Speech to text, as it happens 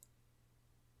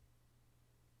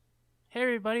Hey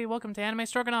everybody, welcome to Anime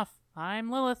Stroganoff. I'm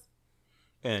Lilith.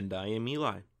 And I am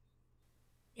Eli.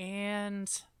 And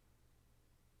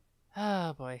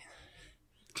oh boy.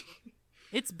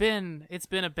 It's been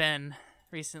a Ben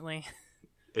recently.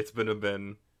 It's been a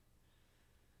bin.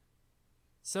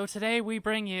 So today we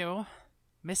bring you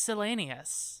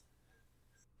Miscellaneous.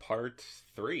 Part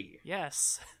 3.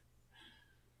 Yes.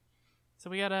 So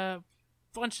we got a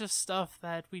bunch of stuff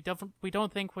that we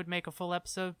don't think would make a full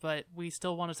episode, but we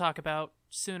still want to talk about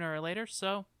sooner or later.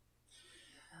 So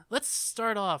let's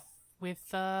start off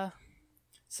with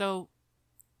so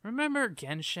remember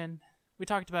Genshin? We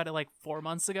talked about it like 4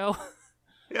 months ago.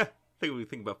 Yeah, I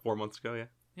think about 4 months ago, yeah.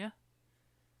 Yeah.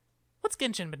 What's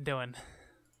Genshin been doing?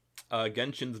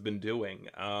 Genshin's been doing.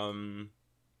 I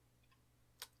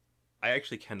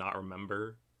actually cannot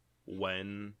remember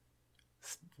when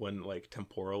like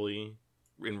temporally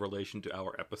in relation to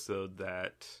our episode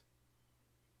that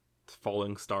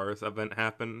Falling Stars event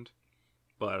happened,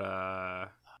 but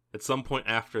at some point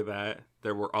after that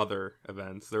there were other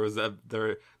events.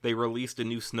 They released a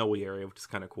new snowy area, which is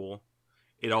kind of cool.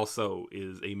 It also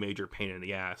is a major pain in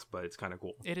the ass, but it's kind of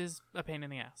cool. It is a pain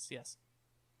in the ass, yes.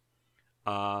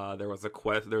 There was a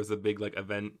quest. There was a big like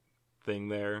event thing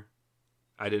there.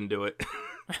 I didn't do it.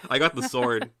 I got the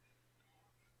sword.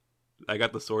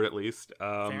 At least.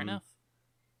 Fair enough.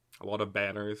 A lot of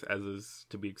banners, as is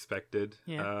to be expected.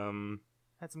 Yeah.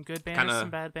 Had some good banners, some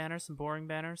bad banners, some boring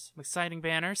banners, some exciting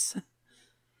banners.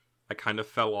 I kind of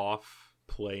fell off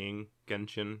playing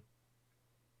Genshin.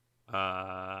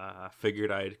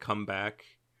 Figured I'd come back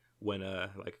when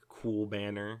a cool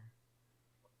banner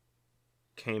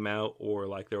came out, or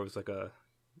like there was a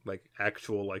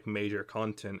actual major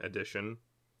content edition.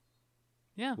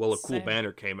 Yeah. Well, a cool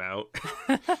banner came out.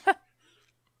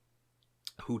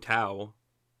 Hu Tao.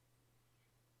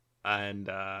 And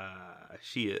I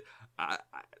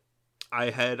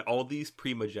had all these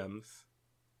Prima Gems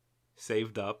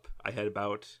saved up. I had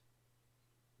about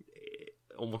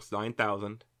almost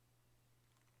 9,000.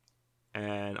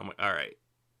 And I'm like, all right,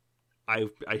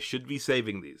 I should be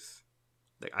saving these.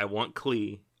 Like, I want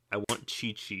Klee, I want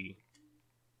Chi-Chi.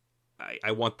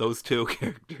 I want those two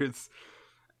characters.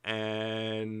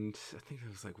 And I think there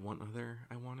was one other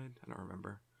I wanted. I don't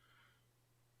remember.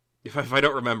 If I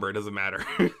don't remember, it doesn't matter.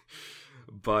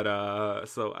 But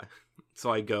so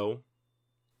I go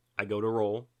to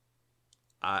roll.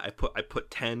 I put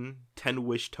 10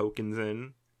 wish tokens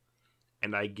in,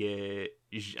 and I get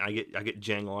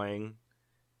Jianglang,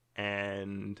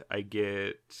 and I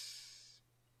get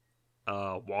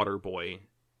Water Boy.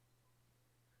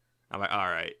 I'm like, all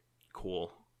right,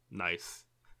 cool, nice,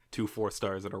 2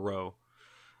 4-stars in a row.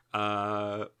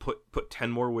 Put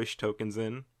 10 more wish tokens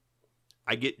in.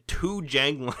 I get 2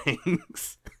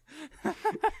 Jianglangs.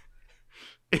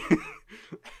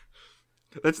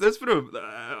 That's been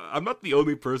I'm not the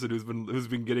only person who's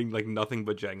been getting nothing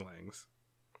but Jianglangs.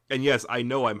 And yes, I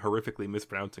know I'm horrifically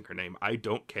mispronouncing her name. I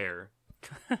don't care.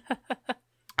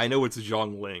 I know it's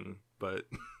Zhongling, but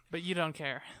you don't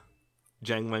care.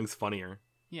 Jianglang's funnier.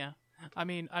 Yeah. I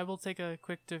mean, I will take a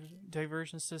quick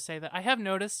divergence to say that I have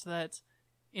noticed that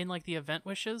in the event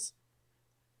wishes,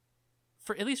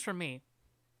 at least for me,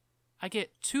 I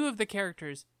get 2 of the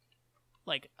characters,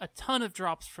 a ton of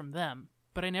drops from them,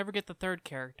 but I never get the third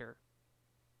character.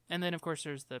 And then, of course,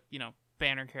 there's the,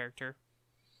 banner character.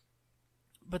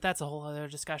 But that's a whole other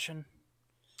discussion.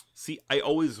 See, I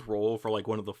always roll for,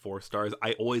 one of the 4 stars.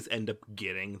 I always end up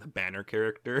getting the banner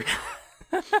character.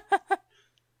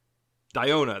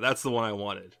 Diona, that's the one I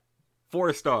wanted.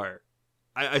 4-star.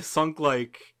 I sunk,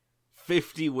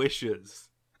 50 wishes.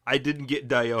 I didn't get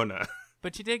Diona.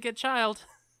 But you did get Child.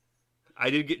 I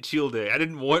did get Childe. I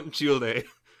didn't want Childe.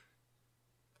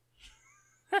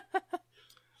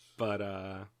 But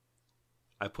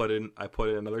I put in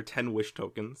another 10 wish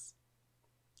tokens.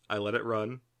 I let it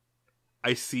run.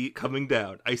 I see it coming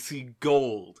down. I see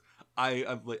gold.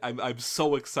 I'm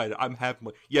so excited. I'm happy.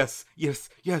 Yes.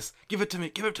 Give it to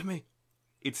me.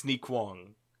 It's Ni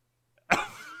Kuang.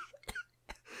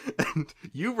 And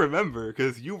you remember,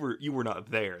 because you were not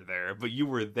there, but you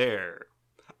were there.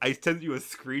 I sent you a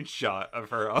screenshot of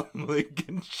her. I'm like,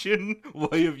 Genshin,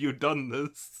 why have you done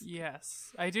this?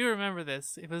 Yes, I do remember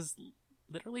this. It was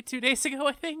literally 2 days ago,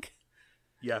 I think.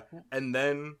 Yeah, and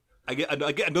then I get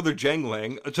another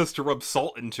Jianglang just to rub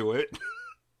salt into it.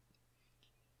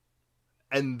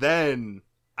 And then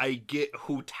I get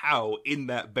Hu Tao in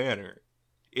that banner.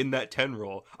 In that 10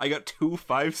 roll. I got 2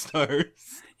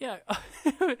 5-stars. Yeah,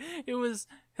 it was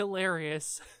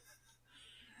hilarious.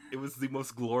 It was the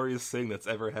most glorious thing that's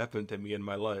ever happened to me in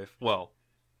my life. Well,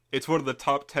 it's one of the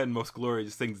top 10 most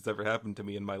glorious things that's ever happened to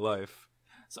me in my life.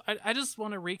 So I just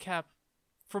want to recap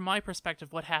from my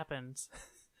perspective what happened.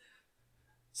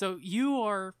 So you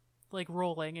are like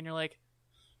rolling and you're like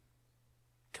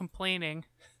complaining.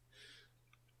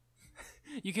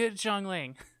 You get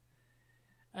Xiangling.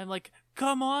 I'm like,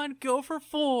 come on, go for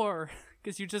 4.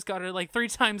 Because you just got her like 3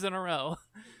 times in a row.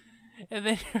 And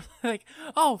then you're like,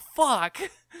 oh fuck,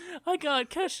 I got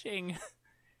Keqing.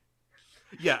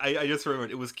 Yeah, I just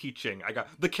remembered it was Keqing. I got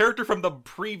the character from the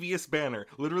previous banner,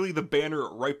 literally the banner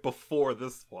right before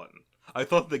this one. I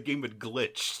thought the game had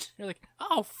glitched. You're like,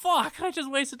 oh fuck, I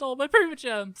just wasted all my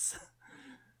Primogems.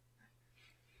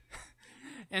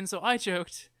 And so I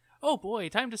joked, oh boy,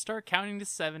 time to start counting to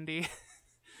 70.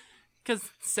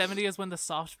 Because 70 is when the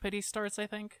soft pity starts, I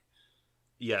think.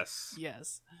 Yes.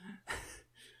 Yes.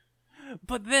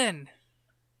 But then,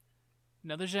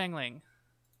 another Xiangling.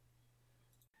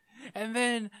 And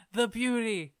then the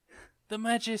beauty, the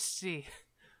majesty,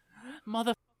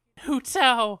 mother Hu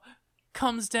Tao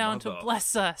comes down to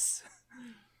bless us.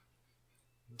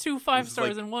 2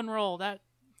 5-stars in one roll. That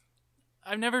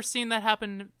I've never seen that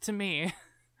happen to me.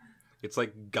 It's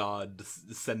like God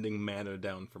sending manna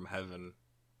down from heaven.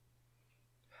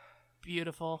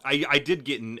 Beautiful. I did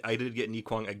get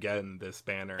Nikwang again this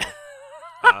banner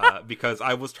because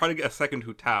I was trying to get a second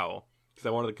Hu Tao because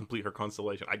I wanted to complete her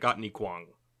constellation. I got Nikwang.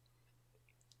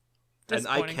 And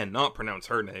I cannot pronounce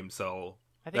her name, so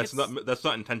that's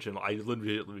not intentional. I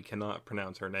literally cannot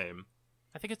pronounce her name.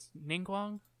 I think it's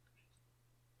Ningguang.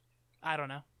 I don't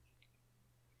know.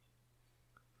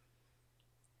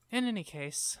 In any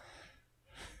case,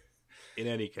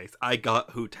 I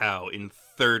got Hu Tao in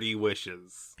 30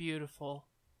 wishes. Beautiful.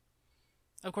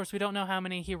 Of course, we don't know how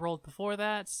many he rolled before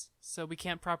that, so we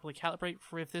can't properly calibrate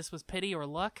for if this was pity or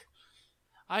luck.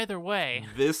 Either way,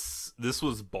 this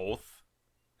was both.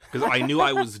 Because I knew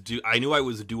I was due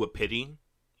a pity,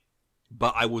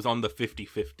 but I was on the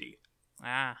 50-50.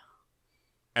 Ah.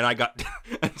 And I got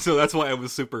and so that's why I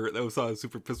was super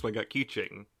pissed when I got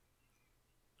Keqing.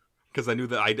 Because I knew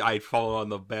that I'd fallen on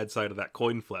the bad side of that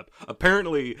coin flip.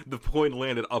 Apparently the coin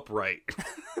landed upright.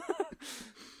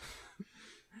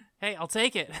 Hey, I'll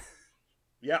take it.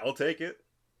 Yeah, I'll take it.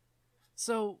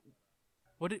 So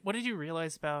what did you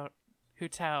realize about Hu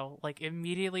Tao, like,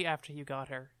 immediately after you got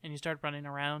her and you started running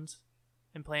around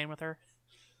and playing with her?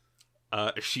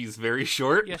 She's very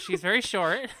short. Yeah, she's very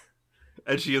short.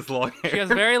 And she has long hair. She has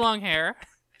very long hair.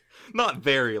 Not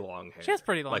very long hair. She has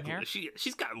pretty long hair.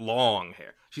 She's got long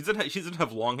hair. She doesn't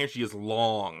have long hair, she has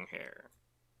long hair.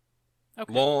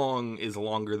 Okay. Long is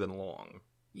longer than long.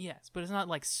 Yes, but it's not,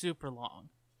 like, super long.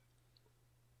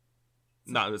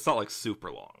 No, it's not, like,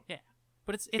 super long. Yeah,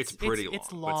 but it's pretty long.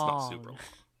 It's long. But it's not super long.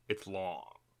 It's long.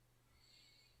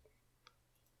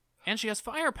 And she has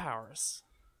fire powers.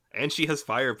 And she has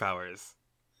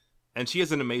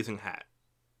an amazing hat.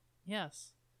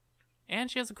 Yes. And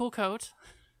she has a cool coat.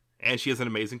 And she has an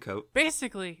amazing coat.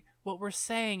 Basically, what we're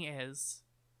saying is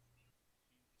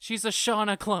she's a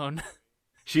Shauna clone.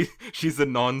 She's a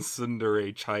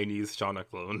non-tsundere Chinese Shauna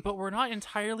clone. But we're not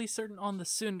entirely certain on the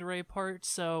tsundere part,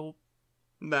 so...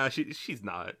 Nah, she's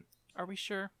not. Are we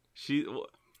sure? She's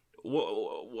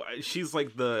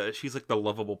like the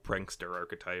lovable prankster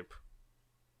archetype.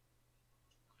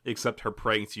 Except her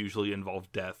pranks usually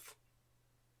involve death.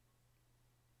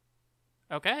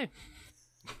 Okay.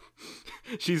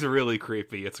 She's really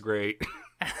creepy. It's great.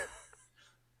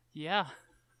 Yeah.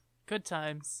 Good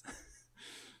times.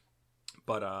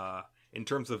 But in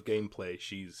terms of gameplay,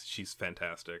 she's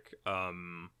fantastic.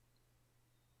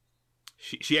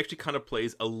 She actually kind of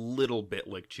plays a little bit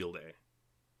like Childe.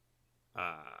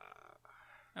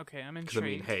 Okay, I'm intrigued. Because I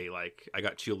mean, hey, like I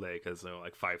got Childe because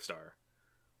like 5-star,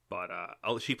 but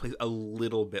she plays a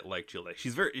little bit like Childe.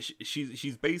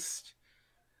 She's based.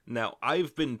 Now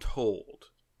I've been told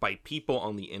by people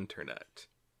on the internet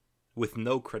with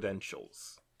no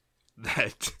credentials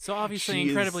that so obviously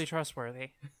incredibly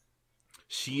trustworthy.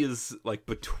 She is like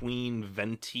between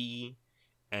Venti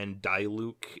and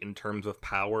Diluc in terms of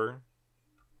power.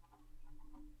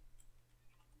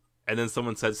 And then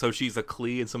someone said, so she's a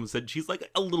Klee, and someone said she's like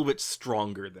a little bit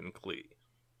stronger than Klee.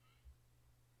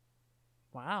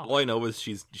 Wow. All I know is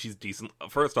she's decent.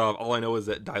 First off, all I know is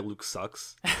that Diluc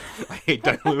sucks. I hate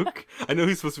Diluc. I know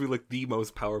he's supposed to be like the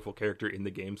most powerful character in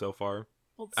the game so far.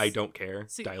 Well, I don't care.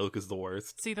 Diluc is the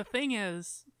worst. See, the thing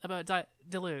is about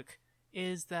Diluc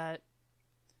is that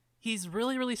he's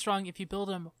really, really strong if you build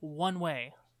him one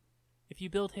way. If you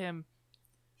build him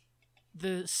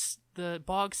the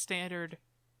bog standard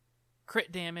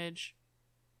crit damage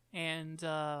and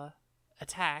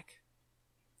attack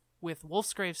with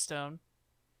Wolf's Gravestone,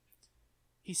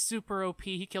 he's super OP.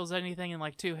 He kills anything in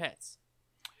like 2 hits.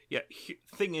 Yeah,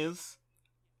 thing is,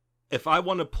 if I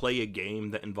want to play a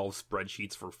game that involves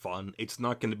spreadsheets for fun, it's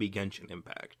not going to be Genshin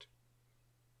Impact.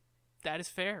 That is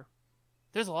fair.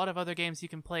 There's a lot of other games you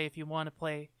can play if you want to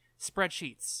play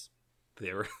spreadsheets.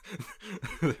 There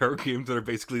are games that are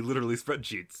basically literally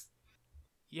spreadsheets.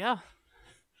 Yeah.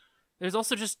 There's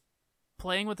also just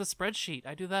playing with a spreadsheet.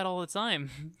 I do that all the time.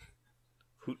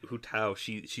 Hu Tao,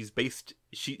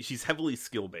 she's heavily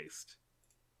skill based.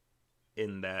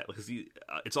 In that, because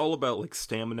it's all about like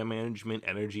stamina management,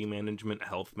 energy management,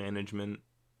 health management.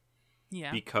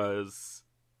 Yeah. Because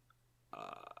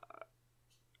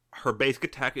her basic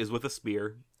attack is with a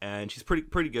spear, and she's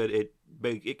pretty good.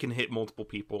 It can hit multiple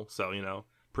people, so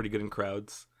pretty good in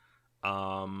crowds.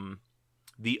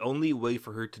 The only way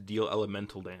for her to deal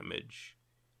elemental damage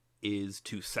is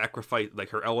to sacrifice like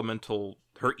her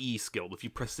E skill. If you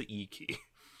press the E key,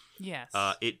 yes,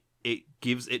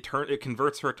 it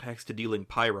converts her attacks to dealing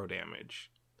pyro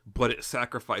damage, but it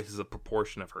sacrifices a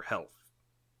proportion of her health.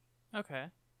 Okay.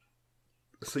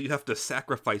 So you have to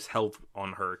sacrifice health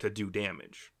on her to do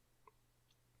damage.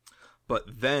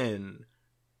 But then,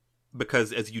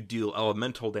 because as you deal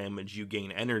elemental damage, you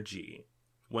gain energy.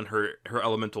 When her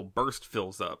elemental burst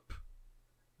fills up,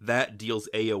 that deals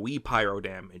AoE pyro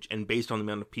damage, and based on the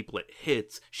amount of people it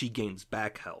hits, she gains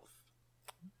back health.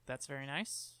 That's very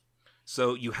nice.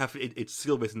 So you have it's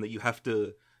skill based in that you have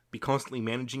to be constantly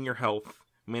managing your health,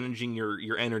 managing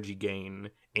your energy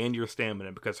gain, and your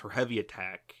stamina, because her heavy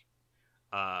attack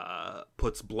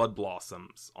puts blood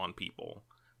blossoms on people,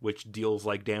 which deals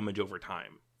like damage over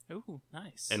time. Ooh,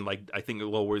 nice. And like I think it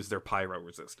lowers their pyro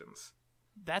resistance.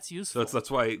 That's useful. So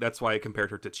that's why I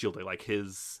compared her to Childe, like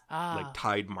his like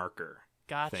tide marker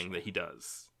thing that he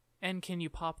does. And can you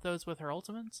pop those with her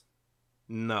ultimates?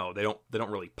 No, they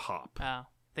don't really pop. Oh,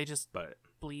 they just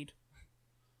bleed.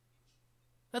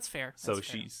 That's fair. So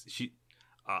she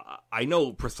I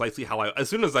know precisely how as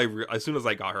soon as I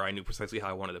got her, I knew precisely how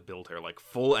I wanted to build her, like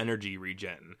full energy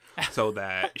regen, so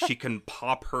that she can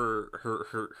pop her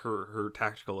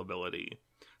tactical ability,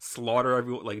 slaughter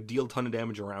everyone, like deal a ton of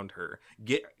damage around her,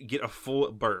 get a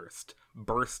full burst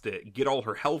it, get all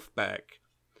her health back,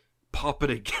 pop it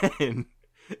again,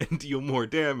 and deal more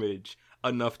damage,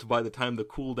 enough to by the time the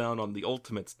cooldown on the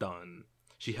ultimate's done,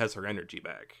 she has her energy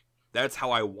back. That's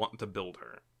how I want to build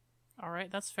her. All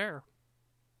right, that's fair.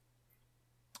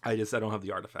 I don't have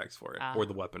the artifacts for it or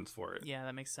the weapons for it. Yeah,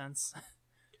 that makes sense.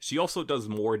 She also does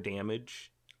more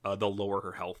damage the lower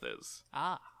her health is.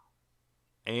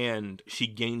 And she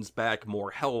gains back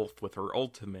more health with her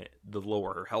ultimate the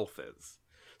lower her health is.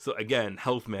 So again,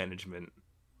 health management.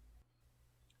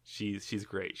 She's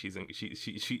great.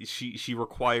 She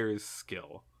requires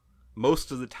skill.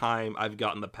 Most of the time I've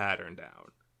gotten the pattern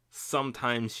down.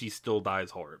 Sometimes she still dies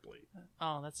horribly.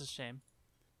 Oh, that's a shame.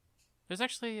 There's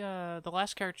actually, the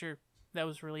last character that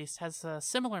was released has a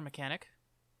similar mechanic.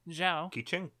 Zhao.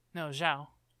 Keqing? No, Zhao.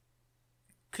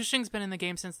 Kushing's been in the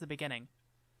game since the beginning.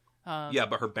 Yeah,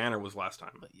 but her banner was last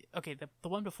time. Okay, the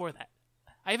one before that.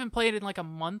 I haven't played in like a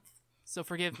month, so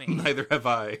forgive me. Neither have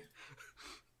I.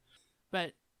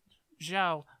 But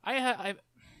Zhao, I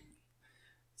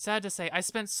sad to say, I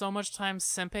spent so much time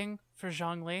simping for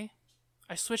Zhongli.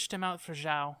 I switched him out for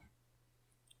Zhao.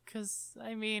 'Cause,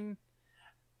 I mean,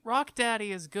 Rock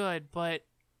Daddy is good, but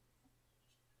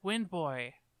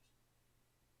Windboy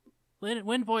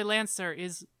Lancer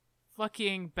is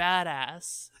fucking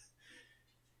badass.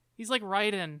 He's like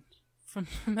Raiden from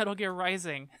Metal Gear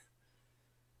Rising.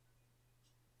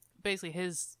 Basically,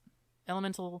 his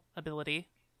elemental ability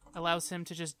allows him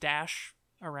to just dash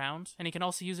around, and he can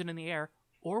also use it in the air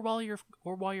or while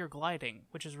you're gliding,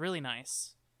 which is really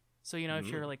nice. So if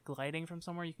you're like gliding from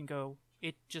somewhere, you can go.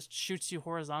 It just shoots you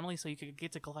horizontally, so you can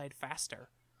get to glide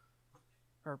faster.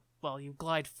 Or, well, you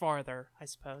glide farther, I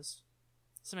suppose.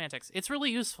 Semantics. It's really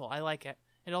useful. I like it.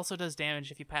 It also does damage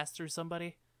if you pass through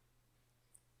somebody.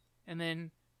 And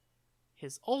then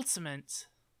his ultimate,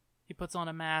 he puts on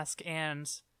a mask and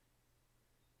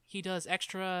he does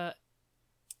extra,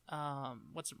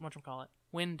 whatchamacallit?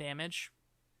 Wind damage.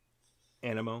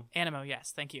 Anemo,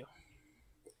 yes, thank you.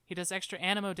 He does extra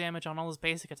anemo damage on all his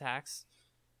basic attacks.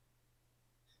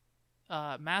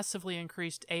 Massively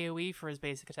increased AoE for his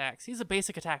basic attacks. He's a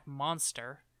basic attack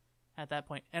monster at that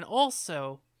point. And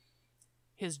also,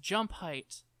 his jump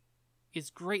height is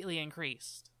greatly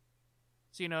increased.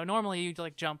 So, normally you'd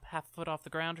like jump half a foot off the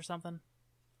ground or something.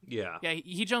 Yeah. Yeah,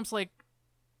 he jumps like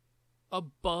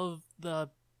above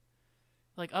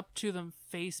up to the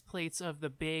face plates of the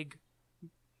big,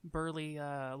 burly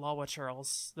Lawa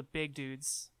churls, the big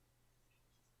dudes.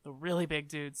 The really big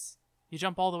dudes. You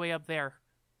jump all the way up there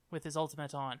with his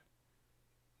ultimate on.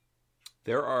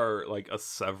 There are like a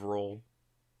several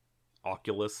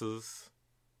Oculuses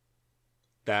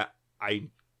that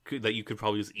that you could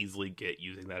probably just easily get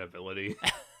using that ability.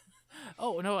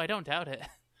 Oh no, I don't doubt it.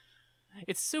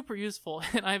 It's super useful,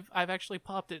 and I've actually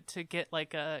popped it to get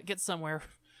get somewhere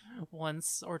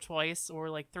once or twice or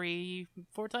like 3-4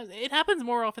 times. It happens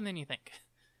more often than you think,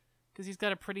 because he's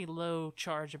got a pretty low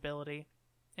charge ability,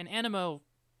 and Anemo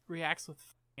reacts with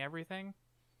everything.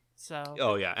 So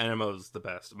Oh yeah, Anemo's the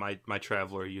best. My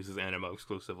Traveler uses Anemo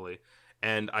exclusively.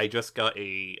 And I just got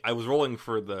I was rolling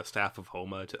for the Staff of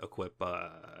Homa to equip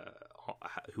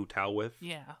Hu Tao with.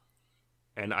 yeah,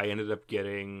 And I ended up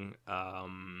getting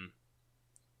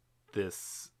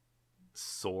this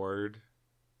sword.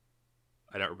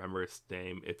 I don't remember its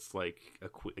name. It's like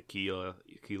Aquila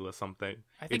something.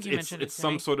 I think you mentioned it's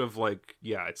some sort of like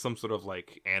it's some sort of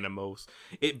like Animos.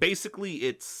 It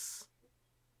basically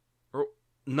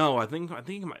no, I'm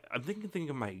thinking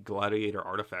of my gladiator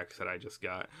artifacts that I just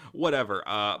got. Whatever.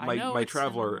 My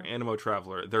Traveler, Anemo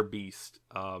Traveler, they're beast.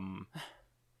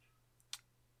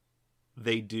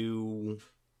 They do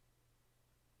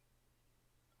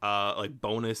like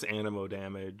bonus Anemo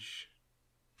damage,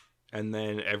 and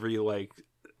then every like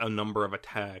a number of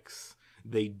attacks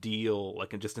they deal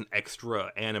like just an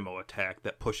extra Anemo attack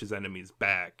that pushes enemies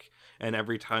back. And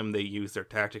every time they use their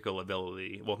tactical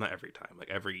ability, well, not every time, like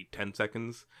every 10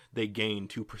 seconds, they gain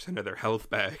 2% of their health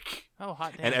back. Oh,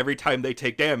 hot damn. And every time they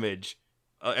take damage,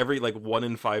 every like 1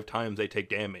 in 5 times they take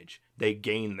damage, they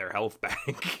gain their health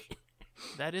back.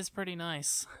 That is pretty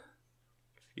nice.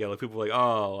 Yeah, like people are like,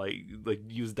 oh, like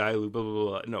use Dilute, blah, blah,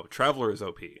 blah. No, Traveler is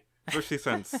OP. Especially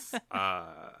since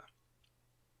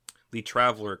the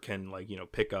Traveler can, like,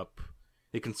 pick up,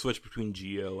 it can switch between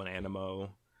Geo and Anemo.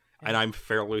 And I'm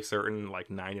fairly certain, like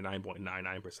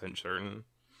 99.99% certain,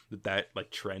 that like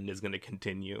trend is going to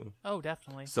continue. Oh,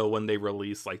 definitely. So when they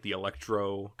release like the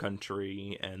Electro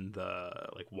country and the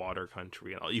like Water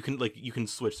country, and all, you can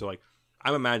switch. So like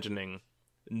I'm imagining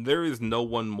there is no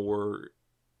one more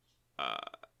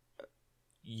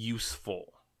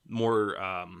useful, more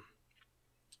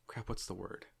crap. What's the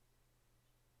word?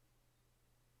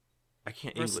 I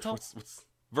can't Versatile? English. What's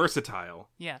versatile?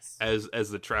 Yes. As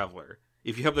the Traveler.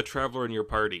 If you have the Traveler in your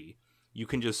party, you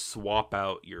can just swap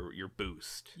out your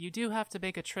boost. You do have to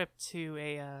make a trip to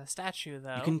a statue,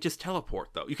 though. You can just teleport,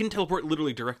 though. You can teleport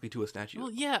literally directly to a statue. Well,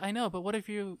 yeah, I know, but what if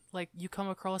you come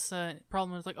across a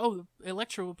problem that's like, oh,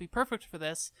 Electro would be perfect for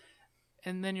this,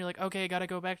 and then you're like, okay, I gotta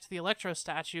go back to the Electro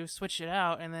statue, switch it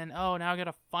out, and then, oh, now I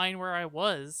gotta find where I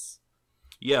was.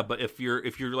 Yeah, but if you're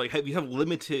like, you have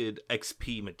limited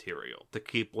XP material to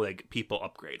keep like people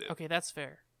upgraded. Okay, that's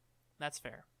fair. That's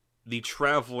fair. The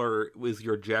Traveler is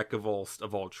your jack of all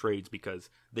trades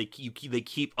because they keep their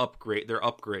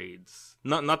upgrades,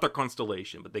 not their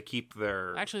constellation, but they keep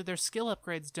their their skill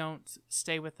upgrades don't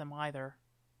stay with them either.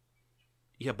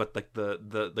 Yeah, but like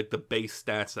the base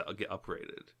stats that get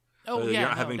upgraded. Oh yeah, you're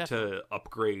not having definitely. to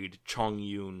upgrade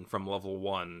Chongyun from level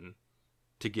 1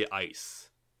 to get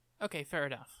ice. Okay, fair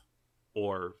enough.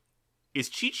 Or is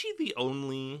Chi-Chi the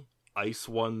only ice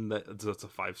one that's a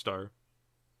 5-star?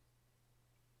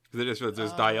 There's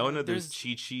Diona, there's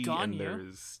Chi-Chi, and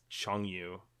there's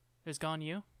Chongyu. There's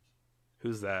Ganyu.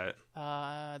 Who's that?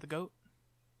 The goat.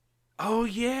 Oh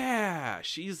yeah,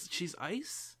 she's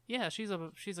ice. Yeah, she's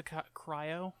a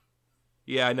cryo.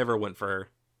 Yeah, I never went for her.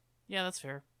 Yeah, that's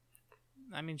fair.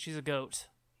 I mean, she's a goat.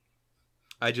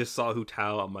 I just saw Hu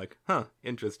Tao. I'm like, huh,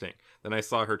 interesting. Then I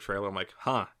saw her trailer. I'm like,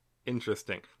 huh,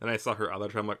 interesting. Then I saw her other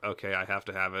trailer. I'm like, okay, I have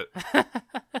to have it.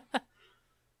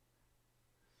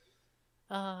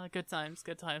 Good times,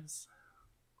 good times.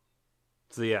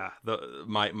 So yeah,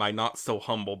 my not so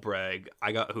humble brag.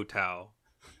 I got Hu Tao.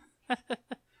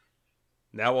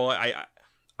 Now, well,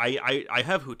 I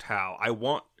have Hu Tao. I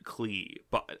want Klee,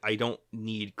 but I don't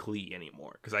need Klee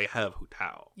anymore because I have Hu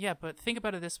Tao. Yeah, but think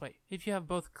about it this way: if you have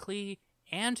both Klee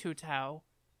and Hu Tao,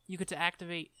 you get to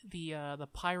activate the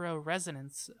Pyro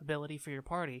Resonance ability for your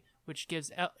party, which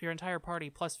gives your entire party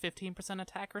plus 15%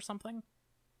 attack or something.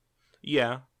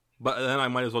 Yeah. But then I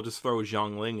might as well just throw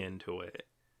Xiangling into it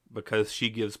because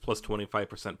she gives plus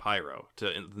 25% pyro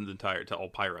to all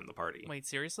pyro in the party. Wait,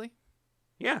 seriously?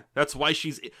 Yeah, that's why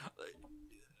she's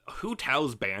Hu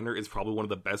Tao's banner is probably one of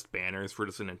the best banners for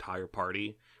just an entire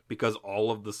party because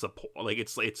all of the support, like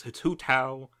it's Hu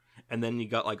Tao, and then you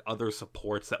got like other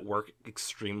supports that work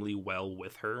extremely well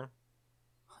with her.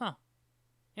 Huh.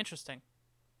 Interesting.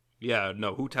 Yeah,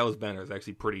 no, Hu Tao's banner is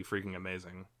actually pretty freaking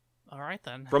amazing. All right,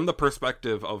 then. From the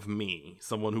perspective of me,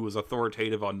 someone who is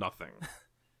authoritative on nothing.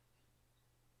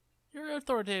 You're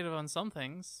authoritative on some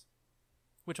things,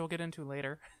 which we'll get into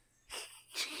later.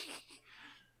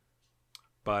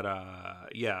 But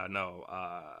yeah, no.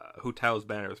 Hu Tao's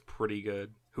banner is pretty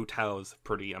good. Hu Tao's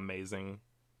pretty amazing.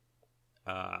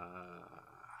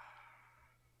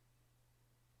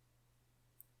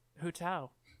 Hu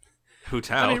Tao. Hu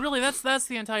Tao. I mean, really, that's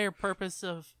the entire purpose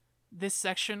of this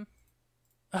section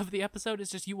of the episode. Is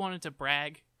just you wanted to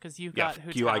brag because you got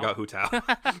Hu Tao. I got Hu Tao.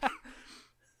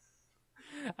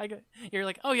 You're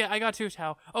like, oh yeah, I got Hu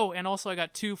Tao. Oh, and also I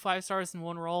got 2 5 stars in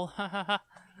one roll. I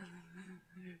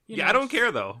don't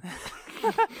care though.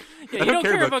 You don't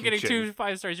care about getting 2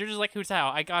 5 stars. You're just like Hu Tao.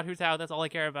 I got Hu Tao. That's all I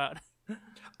care about.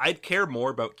 I'd care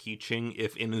more about Keqing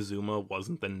if Inazuma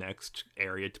wasn't the next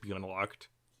area to be unlocked,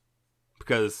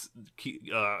 because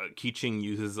Keqing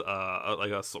uses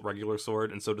like a regular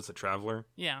sword, and so does a Traveler.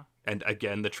 Yeah. And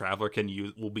again, the Traveler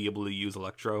will be able to use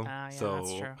Electro. Yeah, so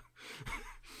that's true.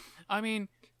 I mean,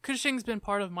 Keqing's been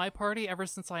part of my party ever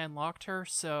since I unlocked her,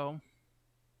 so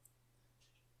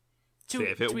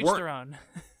to each their own.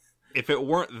 If it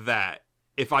weren't that,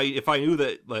 if I knew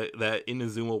that that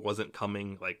Inazuma wasn't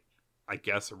coming, like, I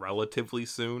guess relatively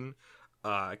soon,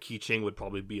 Keqing would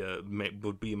probably be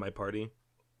in my party.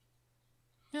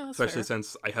 Yeah, that's especially fair.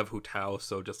 since I have Hu Tao,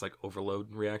 so just like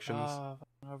overload reactions.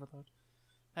 Overload.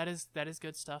 That is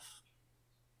good stuff.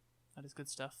 That is good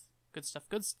stuff. Good stuff.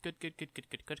 Good.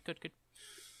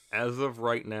 As of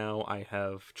right now, I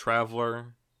have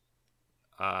Traveler,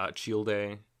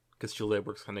 Childe, because Childe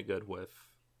works kind of good with.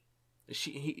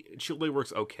 Childe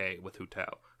works okay with Hu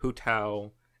Tao. Hu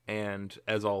Tao, and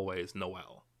as always,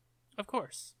 Noelle. Of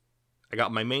course. I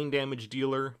got my main damage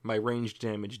dealer, my ranged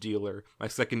damage dealer, my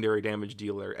secondary damage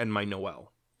dealer, and my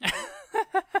Noelle.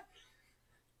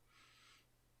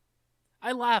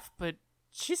 I laugh, but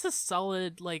she's a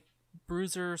solid, like,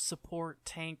 bruiser, support,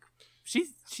 tank.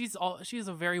 She's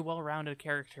a very well-rounded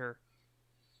character.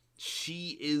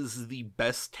 She is the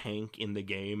best tank in the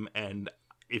game, and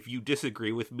if you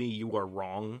disagree with me, you are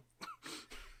wrong.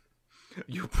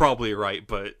 You're probably right,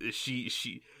 but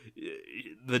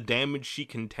the damage she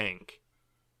can tank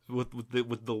with the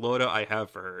loadout I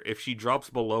have for her, if she drops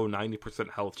below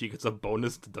 90% health, she gets a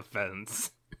bonus to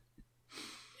defense.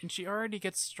 And she already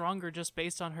gets stronger just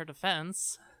based on her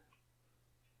defense.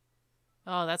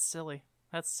 Oh, that's silly.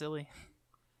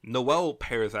 Noelle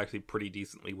pairs actually pretty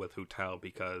decently with Hu Tao,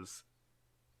 because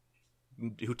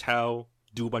Hu Tao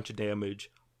do a bunch of damage,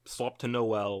 swap to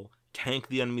Noelle, tank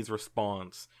the enemy's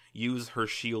response, use her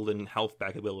shield and health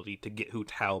back ability to get Hu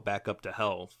Tao back up to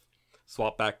health,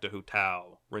 swap back to Hu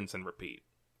Tao, rinse and repeat.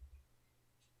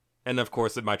 And of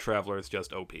course, my Traveler is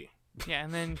just OP. Yeah,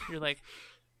 and then you're like,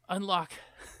 unlock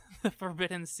the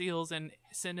Forbidden Seals and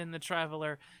send in the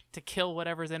Traveler to kill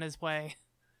whatever's in his way.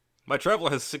 My Traveler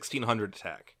has 1600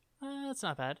 attack. That's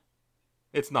not bad.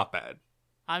 It's not bad.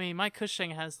 I mean, my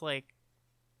Keqing has like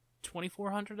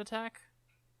 2400 attack.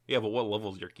 Yeah, but what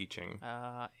level is your Keqing?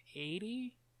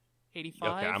 80?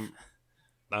 85? Okay,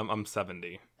 I'm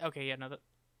 70. Okay, yeah,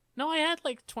 no, I had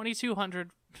like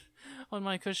 2200 on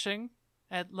my Keqing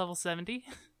at level 70.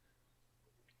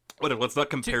 Whatever, let's not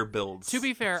compare builds. To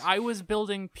be fair, I was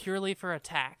building purely for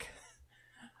attack.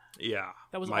 Yeah.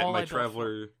 That was all I built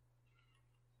for.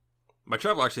 My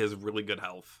Traveler actually has really good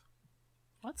health.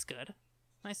 Well, that's good.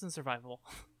 Nice and survivable.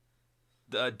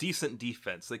 Decent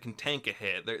defense. They can tank a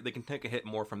hit. They can tank a hit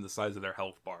more from the size of their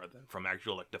health bar than from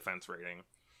actual like defense rating.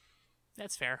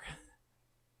 That's fair.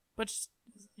 But just,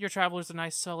 your Traveler's a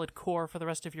nice solid core for the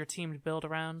rest of your team to build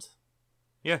around.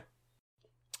 Yeah.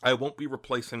 I won't be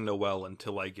replacing Noelle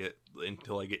until I get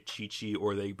Chi-Chi,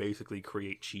 or they basically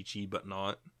create Chi-Chi but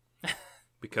not.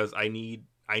 Because I need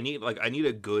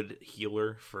a good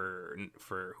healer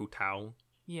for Hu Tao.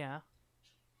 Yeah.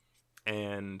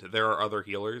 And there are other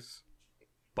healers,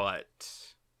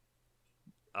 but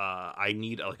I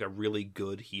need like a really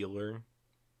good healer.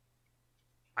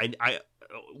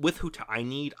 With Hu Tao, I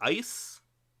need ice,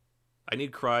 I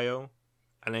need cryo,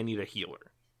 and I need a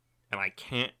healer. And I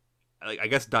can't. I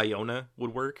guess Diona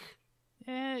would work.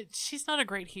 She's not a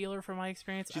great healer from my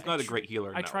experience. She's not a great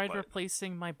healer. I tried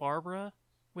replacing my Barbara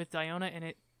with Diona,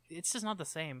 and it's just not the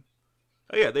same.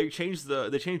 Oh yeah, they changed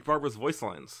Barbara's voice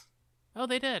lines. Oh,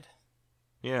 they did.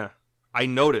 Yeah, I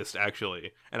noticed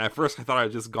actually, and at first I thought I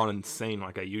had just gone insane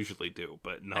like I usually do,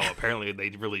 but no, apparently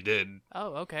they really did.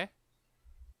 Oh, okay.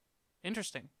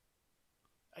 Interesting.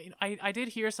 I did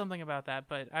hear something about that,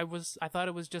 but I thought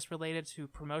it was just related to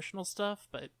promotional stuff,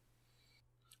 but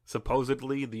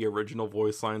supposedly the original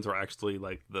voice lines are actually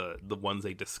like the ones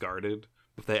they discarded,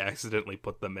 but they accidentally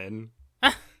put them in.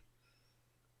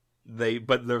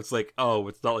 But there's like, oh,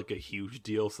 it's not like a huge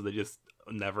deal, so they just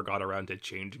never got around to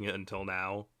changing it until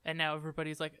now. And now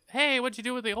everybody's like, hey, what'd you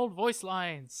do with the old voice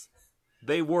lines?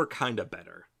 They were kind of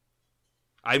better.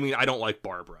 I mean, I don't like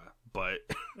Barbara, but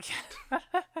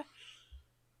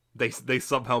they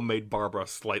somehow made Barbara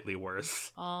slightly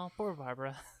worse. Oh, poor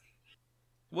Barbara.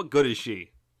 What good is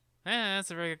she? That's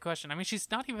a very good question. I mean,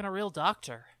 she's not even a real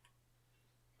doctor.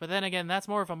 But then again, that's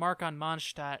more of a mark on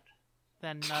Mondstadt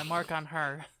than a mark on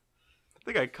her. I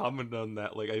think I commented on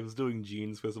that. Like, I was doing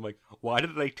Jean's because I'm like, why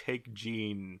did I take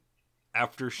Jean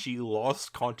after she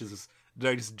lost consciousness? Did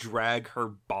I just drag her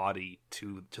body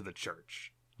to the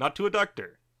church? Not to a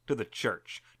doctor, to the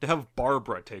church. To have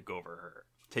Barbara take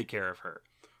care of her.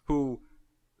 Who,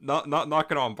 not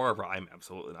knocking on Barbara, I'm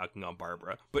absolutely knocking on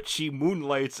Barbara, but she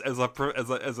moonlights as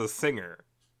a singer.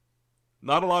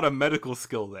 Not a lot of medical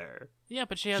skill there. Yeah,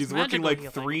 but she has She's working like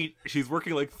healing. She's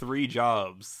working like 3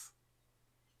 jobs.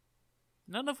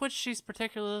 None of which she's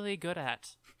particularly good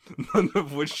at. None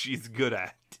of which she's good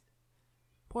at.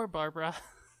 Poor Barbara.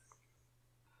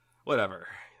 Whatever.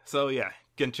 So yeah,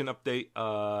 Genshin update.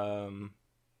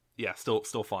 Yeah,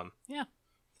 still fun. Yeah.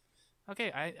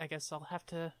 Okay, I guess I'll have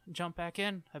to jump back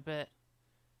in a bit.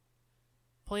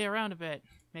 Play around a bit.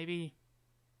 Maybe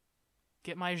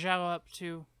get my Zhao up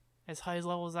to as high as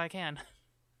level as I can.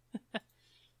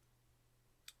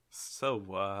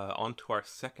 So, on to our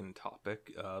second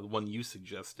topic, the one you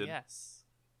suggested. Yes.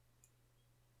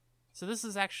 So this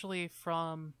is actually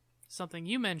from something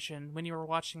you mentioned when you were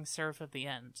watching Seraph of the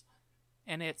End.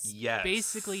 And it's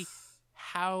basically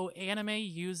how anime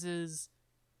uses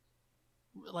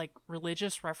like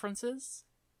religious references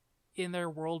in their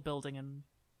world building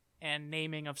and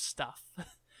naming of stuff.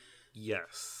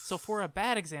 Yes. So for a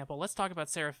bad example, let's talk about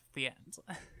Seraph of the End.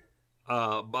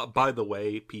 But by the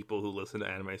way, people who listen to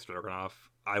Anime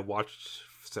Stroganoff, I watched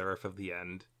Seraph of the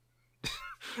End.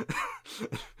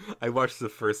 I watched the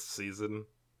first season.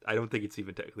 I don't think it's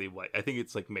even technically I think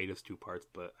it's like made as 2 parts,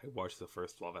 but I watched the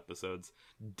first 12 episodes.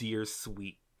 Dear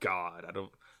sweet God,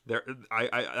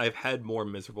 I've had more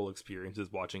miserable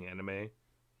experiences watching anime.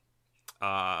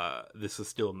 This is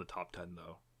still in the top 10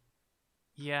 though.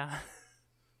 Yeah.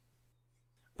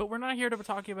 But we're not here to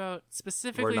talk about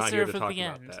specifically Seraph of the End. We're not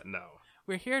here to talk about that, no.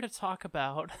 We're here to talk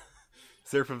about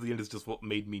Seraph of the End is just what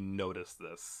made me notice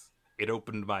this. It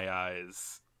opened my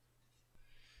eyes.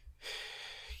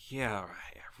 Yeah,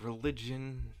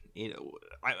 religion. You know,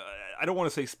 I don't want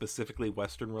to say specifically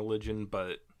Western religion,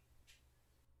 but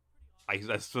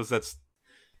I suppose that's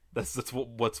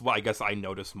what's what I guess I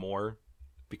notice more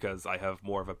because I have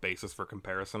more of a basis for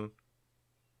comparison.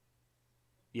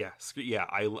 Yeah.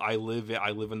 I live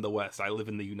in the West. I live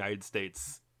in the United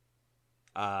States.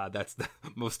 That's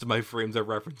most of my frames of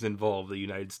reference involve the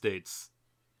United States.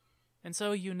 And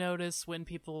so you notice when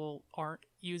people aren't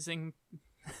using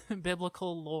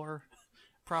biblical lore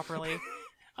properly.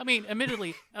 I mean,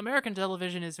 admittedly, American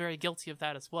television is very guilty of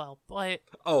that as well, but...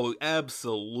 Oh,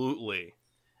 absolutely.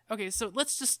 Okay, so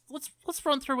let's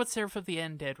run through what Seraph of the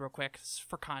End did real quick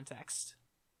for context.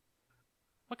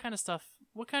 What kind of stuff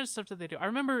did they do? I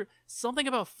remember something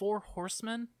about 4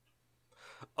 horsemen.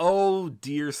 Oh,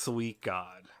 dear sweet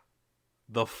God.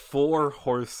 The 4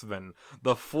 horsemen.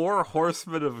 The 4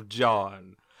 horsemen of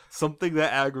John. Something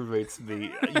that aggravates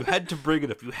me. You had to bring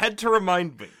it up. You had to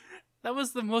remind me. That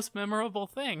was the most memorable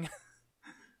thing.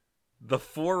 The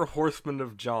 4 horsemen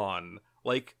of John.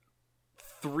 Like,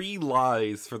 3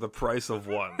 lies for the price of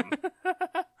 1.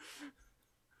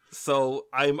 So,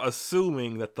 I'm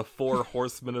assuming that the 4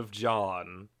 horsemen of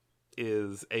John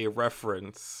is a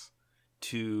reference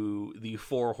to the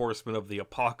 4 horsemen of the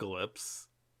apocalypse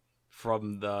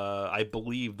from I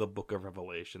believe, the Book of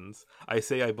Revelations. I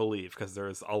say I believe because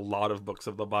there's a lot of books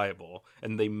of the Bible,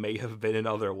 and they may have been in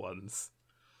other ones.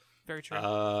 Very true.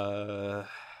 I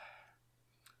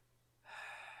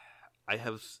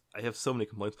have so many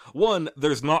complaints. 1,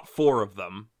 there's not 4 of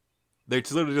them.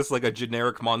 It's literally just like a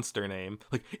generic monster name.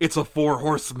 Like, it's a 4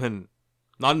 horsemen.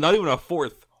 Not even a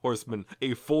 4th horseman,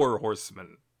 a 4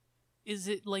 horseman. Is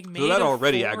it like made so that of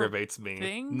already 4 aggravates me.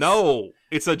 things? No,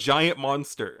 it's a giant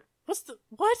monster.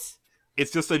 What?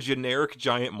 It's just a generic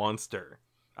giant monster.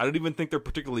 I don't even think they're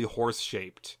particularly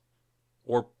horse-shaped.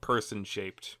 Or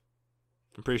person-shaped.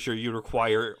 I'm pretty sure you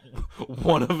require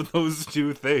one of those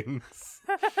 2 things.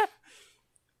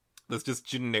 That's just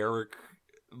generic.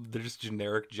 They're just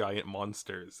generic giant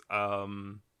monsters.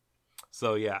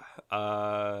 So yeah.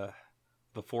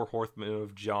 The 4 horsemen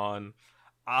of John.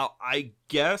 I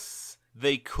guess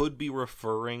they could be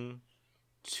referring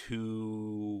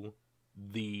to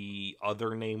the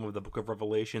other name of the Book of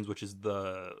Revelations, which is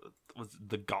the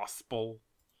Gospel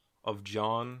of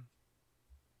John.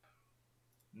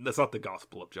 That's not the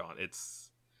Gospel of John.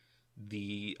 It's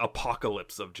the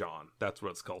Apocalypse of John. That's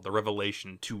what it's called. The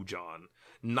Revelation to John.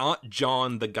 Not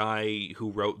John, the guy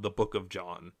who wrote the Book of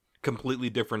John. Completely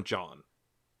different John.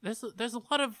 There's a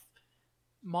lot of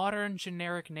modern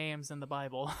generic names in the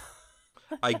Bible.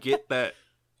 I get that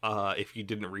if you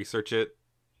didn't research it,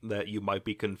 that you might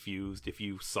be confused if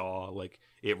you saw like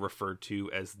it referred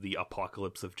to as the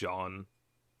Apocalypse of John.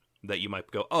 That you might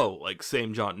go, oh, like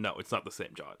same John. No, it's not the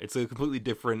same John. It's a completely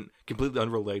different, completely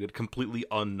unrelated, completely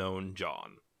unknown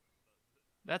John.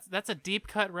 That's a deep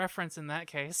cut reference in that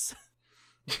case.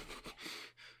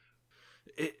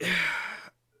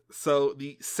 So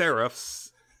the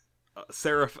Seraphs,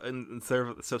 Seraph,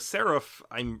 so Seraph,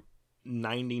 I'm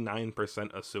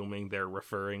 99% assuming they're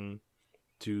referring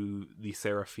to the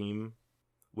Seraphim,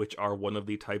 which are one of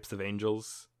the types of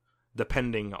angels,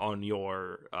 depending on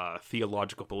your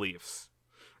theological beliefs.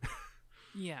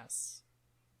 Yes.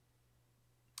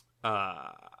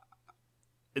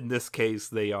 In this case,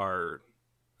 they are...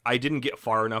 I didn't get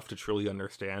far enough to truly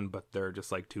understand, but they're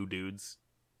just like two dudes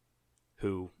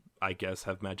who, I guess,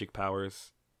 have magic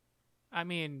powers. I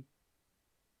mean,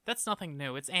 that's nothing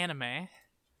new. It's anime.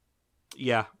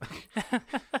 Yeah.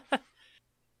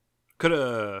 Could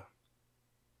have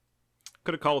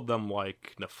called them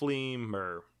like Nephilim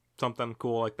or something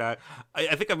cool like that.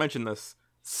 I think I mentioned this.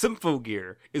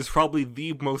 Symphogear is probably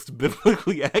the most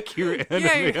biblically accurate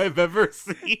anime I've ever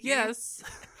seen. Yes.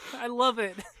 I love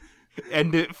it.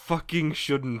 And it fucking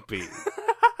shouldn't be.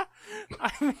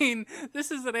 I mean,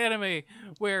 this is an anime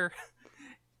where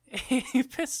a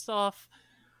pissed off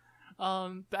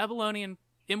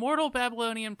immortal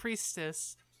Babylonian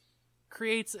priestess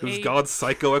creates Who's God's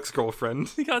psycho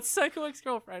ex-girlfriend. God's psycho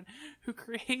ex-girlfriend, who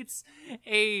creates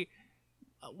a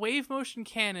wave motion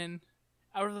cannon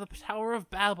out of the Tower of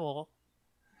Babel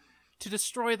to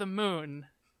destroy the moon.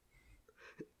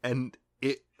 And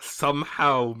it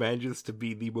somehow manages to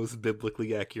be the most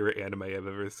biblically accurate anime I've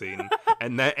ever seen.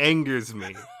 And that angers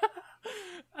me.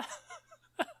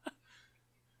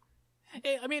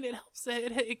 It helps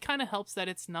that it kind of helps that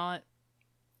it's not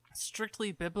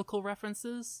strictly biblical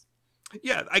references.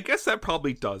 Yeah, I guess that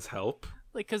probably does help.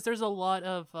 Like, because there's a lot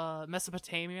of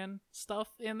Mesopotamian stuff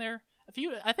in there. I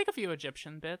think a few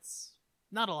Egyptian bits.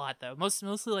 Not a lot though.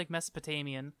 Mostly like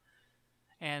Mesopotamian,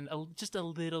 and just a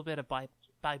little bit of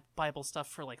Bible stuff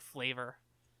for like flavor.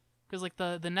 Because like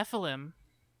the Nephilim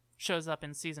shows up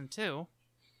in season 2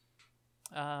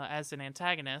 as an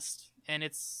antagonist, and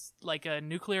it's like a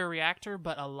nuclear reactor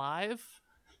but alive.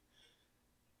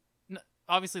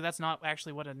 Obviously, that's not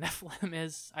actually what a Nephilim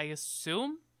is, I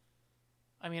assume.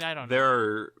 I mean, I don't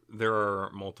know. There are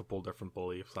multiple different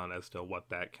beliefs on as to what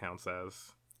that counts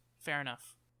as. Fair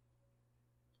enough.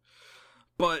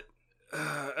 But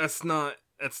that's not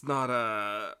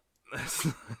oh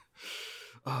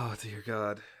dear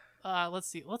God. Let's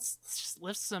see. Let's just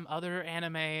list some other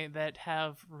anime that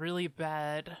have really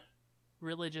bad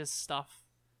religious stuff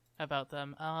about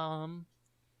them.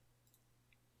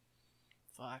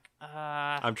 Fuck.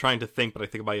 I'm trying to think, but I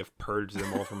think I might have purged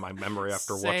them all from my memory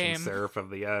after watching Seraph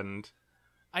of the End.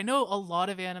 I know a lot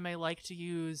of anime like to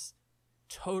use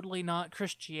totally not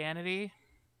Christianity.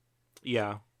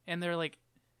 Yeah. And they're like,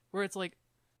 where it's like,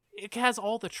 it has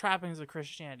all the trappings of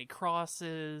Christianity.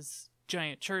 Crosses,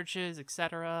 giant churches,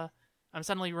 etc. I'm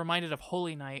suddenly reminded of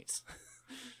Holy Night.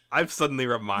 I'm suddenly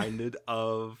reminded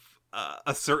of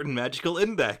a certain magical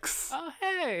index. Oh,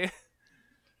 hey!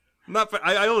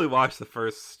 I only watched the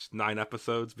first 9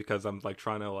 episodes because I'm like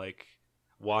trying to like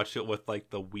watch it with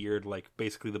like the weird, like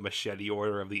basically the machete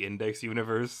order of the index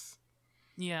universe.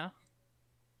 Yeah.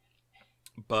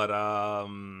 But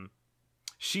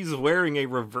she's wearing a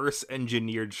reverse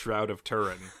engineered Shroud of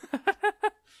Turin.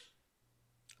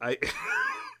 I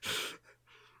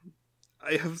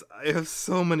have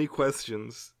so many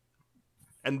questions,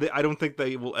 and I don't think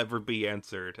they will ever be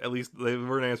answered. At least they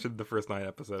weren't answered in the first 9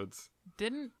 episodes.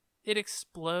 Didn't it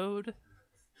explode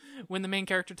when the main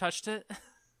character touched it?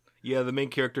 Yeah, the main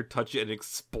character touched it and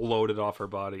exploded off her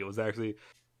body. It was actually,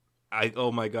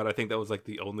 oh my god, I think that was like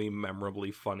the only memorably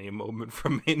funny moment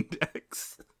from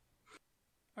Index.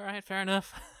 All right, fair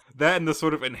enough. That and the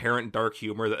sort of inherent dark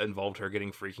humor that involved her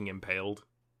getting freaking impaled.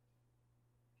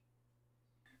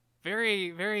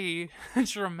 Very, very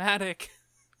dramatic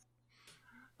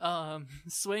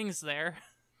swings there.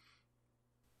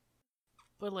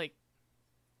 But like,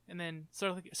 and then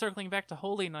circling back to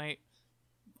Holy Night,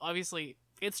 obviously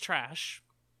it's trash.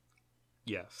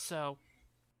 Yes. So,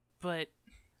 but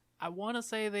I want to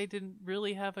say they didn't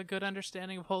really have a good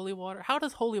understanding of holy water. How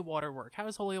does holy water work? How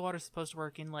is holy water supposed to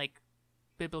work in like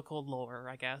biblical lore,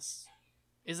 I guess?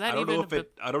 Is that I don't know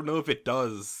if it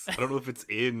does. I don't know if it's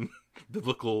in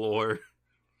biblical lore.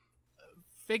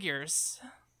 Figures.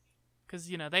 because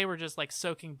they were just like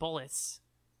soaking bullets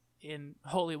in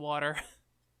holy water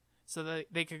so that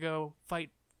they could go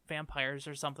fight vampires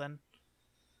or something.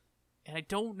 And I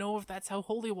don't know if that's how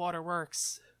holy water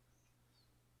works.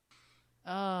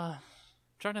 I'm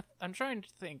trying to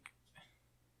think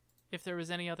if there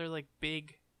was any other like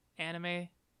big anime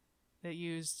that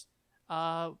used.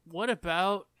 What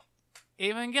about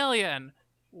Evangelion?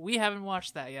 We haven't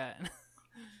watched that yet.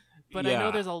 But I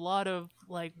know there's a lot of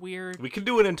like weird. We could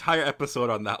do an entire episode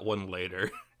on that one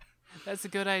later. That's a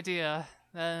good idea.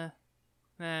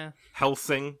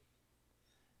 Hellsing.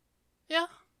 Yeah.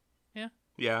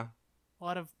 Yeah. A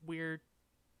lot of weird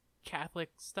Catholic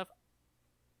stuff.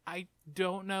 I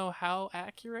don't know how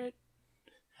accurate.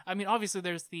 I mean, obviously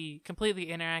there's the completely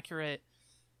inaccurate,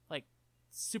 like,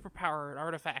 superpowered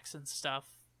artifacts and stuff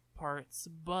parts,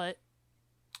 but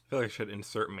I feel like I should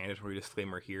insert mandatory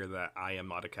disclaimer here that I am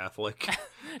not a Catholic.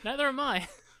 neither am I.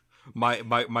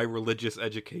 My religious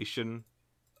education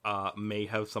may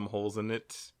have some holes in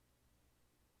it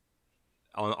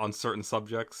on certain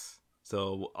subjects.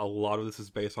 So a lot of this is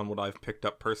based on what I've picked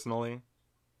up personally.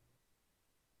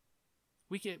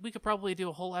 We could probably do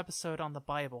a whole episode on the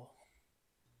Bible.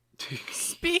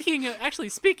 Speaking of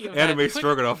Anime that,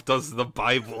 Stroganoff does the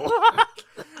Bible.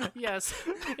 Yes,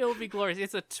 it will be glorious.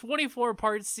 It's a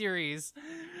 24-part series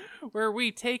where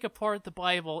we take apart the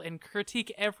Bible and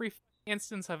critique every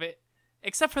instance of it,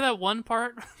 except for that one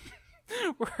part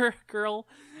where a girl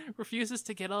refuses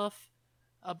to get off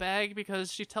a bag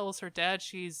because she tells her dad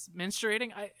she's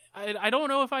menstruating. I don't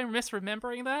know if I'm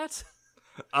misremembering that.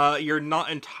 You're not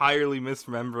entirely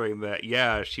misremembering that.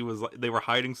 Yeah, they were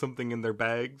hiding something in their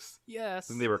bags. Yes.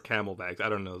 And they were camel bags. I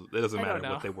don't know. It doesn't matter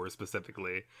what they were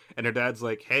specifically. And her dad's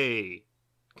like, "Hey,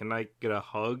 can I get a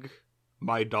hug?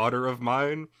 My daughter of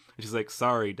mine?" And she's like,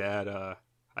 "Sorry, Dad,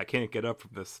 I can't get up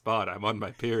from this spot. I'm on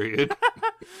my period."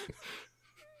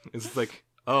 It's like,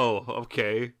 "Oh,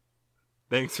 okay.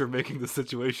 Thanks for making the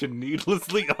situation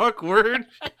needlessly awkward."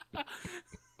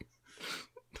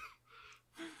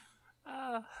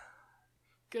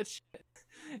 Good shit.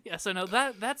 Yeah, so no,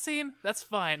 that scene, that's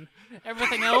fine.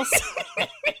 Everything else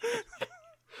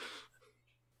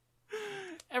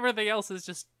everything else is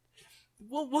just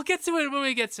we'll get to it when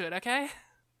we get to it, okay?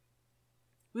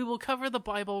 We will cover the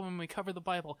Bible when we cover the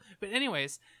Bible. But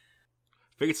anyways,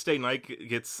 Fate Stay Night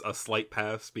gets a slight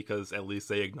pass because at least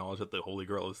they acknowledge that the Holy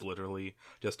Grail is literally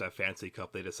just a fancy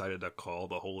cup they decided to call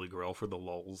the Holy Grail for the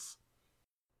lulz.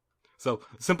 So,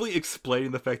 simply explaining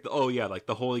the fact that, oh yeah, like,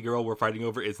 the Holy Grail we're fighting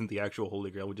over isn't the actual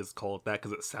Holy Grail, we just call it that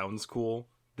because it sounds cool.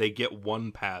 They get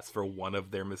one pass for one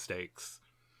of their mistakes.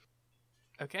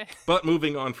 Okay. But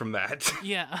moving on from that.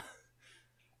 Yeah.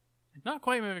 Not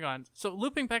quite moving on. So,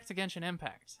 looping back to Genshin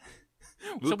Impact.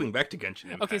 Back to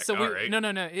Genshin Impact. Okay, so right. No.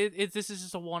 This is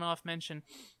just a one-off mention.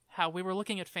 How we were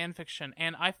looking at fanfiction,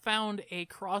 and I found a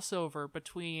crossover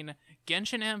between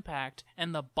Genshin Impact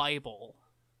and the Bible.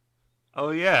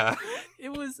 Oh yeah.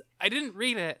 I didn't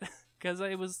read it because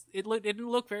it didn't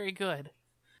look very good,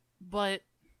 but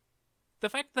the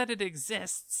fact that it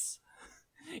exists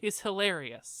is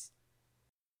hilarious.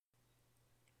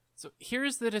 So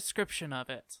here's the description of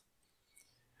it.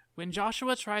 When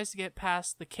Joshua tries to get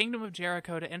past the Kingdom of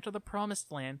Jericho to enter the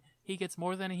Promised Land, he gets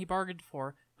more than he bargained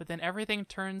for, but then everything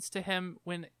turns to him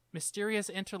when mysterious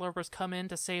interlopers come in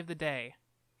to save the day.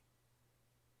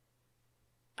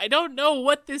 I don't know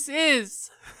what this is!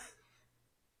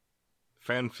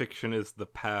 Fanfiction is the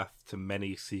path to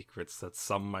many secrets that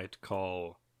some might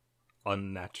call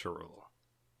unnatural.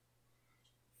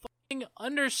 Fucking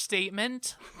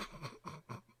understatement.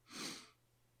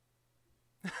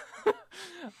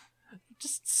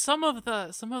 Just some of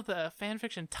the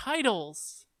fanfiction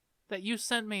titles that you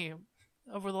sent me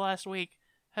over the last week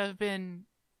have been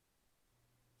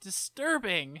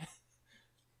disturbing.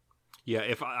 Yeah,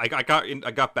 if I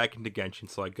got back into Genshin,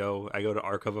 so I go to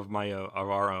Archive of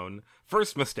our own.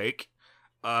 First mistake,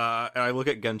 and I look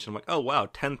at Genshin, I'm like, oh wow,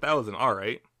 10,000, all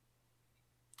right.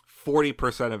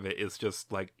 40% of it is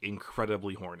just like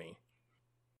incredibly horny.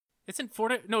 Isn't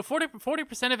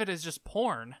 40% of it is just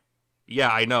porn. Yeah,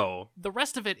 I know. The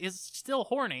rest of it is still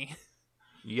horny.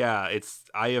 Yeah,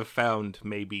 I have found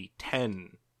maybe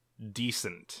 10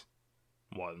 decent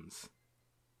ones.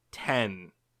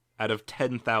 10 out of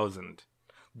 10,000.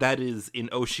 That is an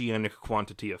oceanic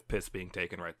quantity of piss being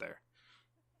taken right there.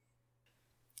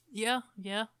 Yeah.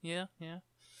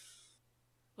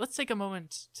 Let's take a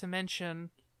moment to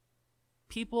mention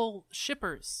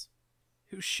shippers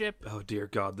who ship... Oh dear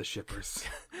God, the shippers.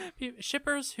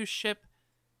 Shippers who ship,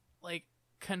 like,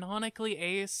 canonically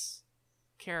ace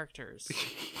characters.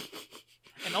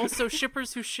 And also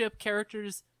shippers who ship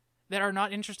characters that are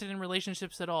not interested in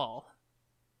relationships at all.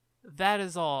 That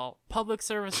is all. Public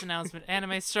service announcement,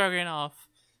 Anime Stroganoff.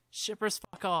 Shippers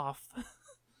fuck off.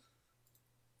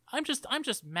 I'm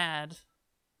just mad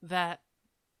that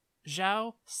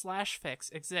Zhao/Fix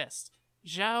exist.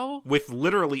 Zhao... With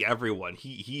literally everyone.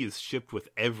 He is shipped with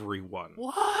everyone.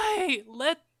 Why?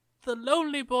 Let the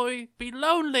lonely boy be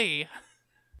lonely.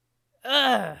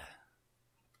 Ugh.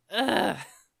 I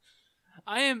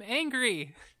am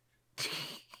angry.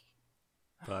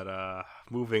 But,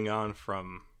 moving on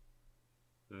from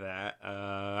that,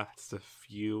 it's a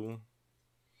few...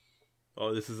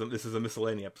 Oh, this is a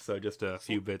miscellany episode, just a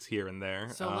few bits here and there.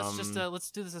 So let's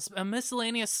do this a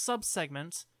miscellaneous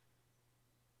sub-segment.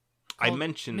 I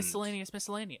mentioned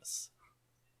miscellaneous.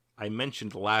 I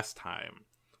mentioned last time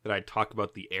that I'd talk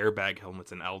about the airbag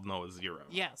helmets in Aldnoah Zero.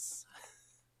 Yes.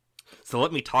 So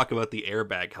let me talk about the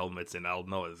airbag helmets in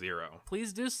Aldnoah Zero.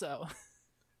 Please do so.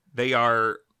 They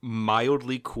are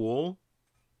mildly cool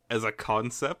as a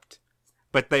concept,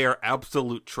 but they are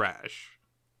absolute trash.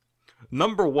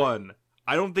 Number one,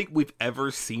 I don't think we've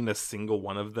ever seen a single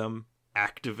one of them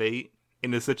activate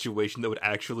in a situation that would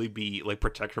actually be, like,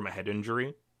 protect from a head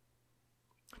injury.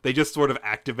 They just sort of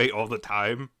activate all the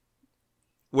time,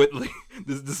 with, like,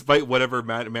 despite whatever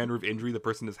manner of injury the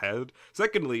person has had.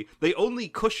 Secondly, they only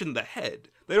cushion the head.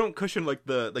 They don't cushion, like,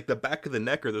 the back of the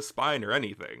neck or the spine or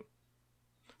anything.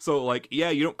 So, like, yeah,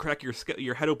 you don't crack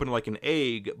your head open like an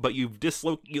egg, but you've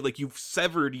you've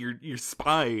severed your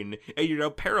spine, and you're now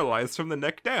paralyzed from the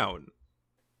neck down.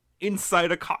 Inside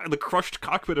the crushed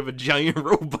cockpit of a giant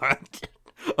robot,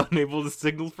 unable to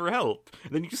signal for help.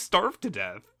 And then you starve to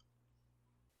death.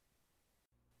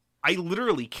 I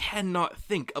literally cannot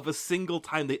think of a single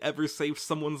time they ever saved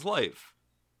someone's life.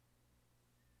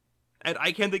 And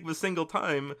I can't think of a single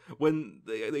time when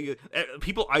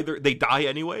people either they die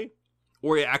anyway,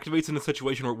 or it activates in a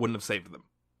situation where it wouldn't have saved them.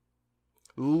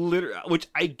 Which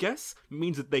I guess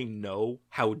means that they know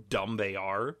how dumb they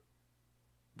are.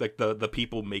 Like the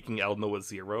people making Aldnoah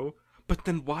Zero. But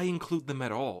then why include them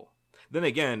at all? Then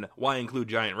again, why include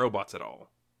giant robots at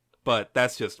all? But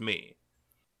that's just me.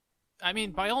 I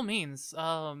mean, by all means,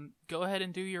 go ahead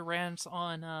and do your rant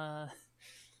on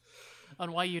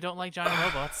why you don't like giant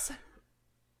robots.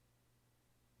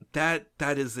 That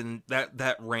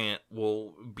rant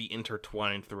will be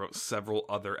intertwined throughout several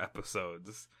other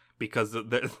episodes because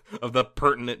of the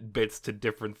pertinent bits to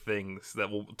different things that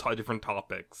will tie different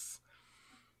topics.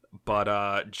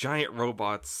 But giant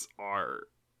robots are.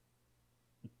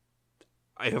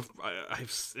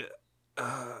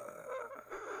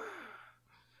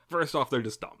 First off, they're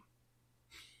just dumb.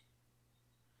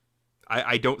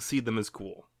 I don't see them as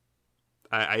cool.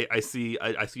 I see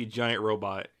a giant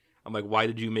robot. I'm like, why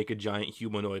did you make a giant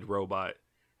humanoid robot?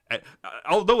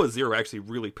 Although Zero actually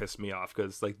really pissed me off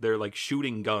because like they're like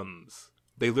shooting guns.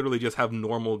 They literally just have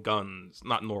normal guns,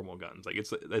 not normal guns. Like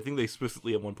I think they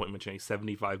specifically at one point mentioned a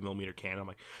 75mm cannon. I'm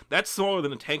like, that's smaller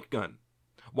than a tank gun.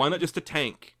 Why not just a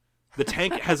tank? The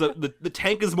tank has the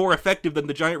tank is more effective than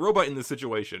the giant robot in this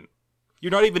situation.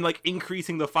 You're not even, like,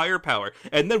 increasing the firepower.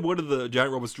 And then one of the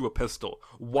giant robots drew a pistol.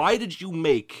 Why did you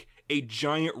make a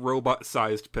giant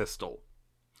robot-sized pistol?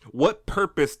 What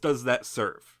purpose does that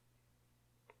serve?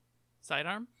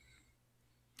 Sidearm?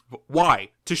 Why?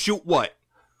 To shoot what?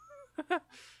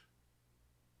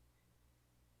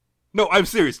 No, I'm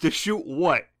serious. To shoot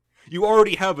what? You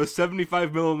already have a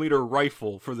 75mm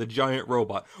rifle for the giant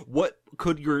robot. What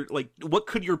could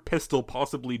your pistol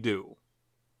possibly do?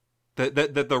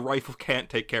 That the rifle can't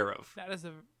take care of? That is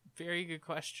a very good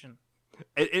question.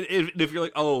 And if you're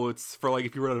like, oh, it's for like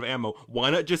if you run out of ammo, why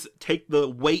not just take the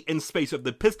weight and space of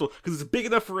the pistol, because it's big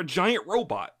enough for a giant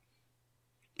robot.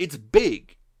 It's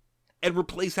big. And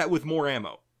replace that with more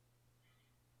ammo.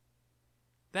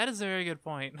 That is a very good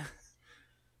point.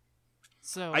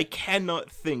 So I cannot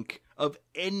think of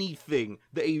anything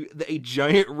that a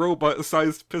giant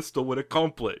robot-sized pistol would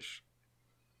accomplish.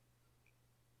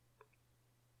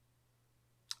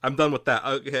 I'm done with that.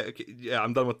 Okay, yeah,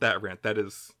 I'm done with that rant. That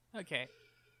is... Okay.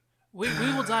 We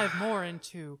will dive more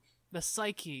into the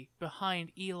psyche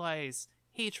behind Eli's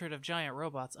hatred of giant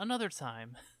robots another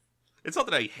time. It's not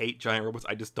that I hate giant robots,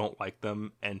 I just don't like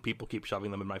them, and people keep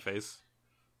shoving them in my face.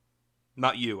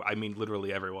 Not you, I mean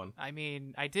literally everyone. I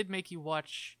mean, I did make you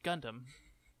watch Gundam.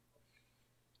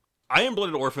 Iron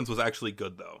Blooded Orphans was actually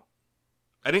good, though.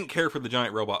 I didn't care for the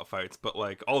giant robot fights, but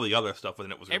like all the other stuff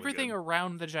within it was really Everything good.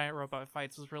 around the giant robot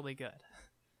fights was really good.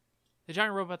 The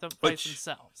giant robot fights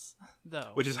themselves,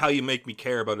 though. Which is how you make me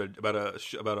care about a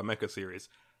mecha series.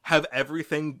 Have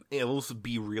everything else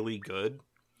be really good,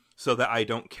 so that I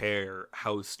don't care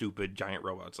how stupid giant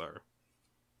robots are.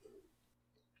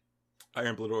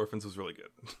 Iron Blood Orphans was really good.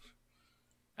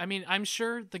 I mean, I'm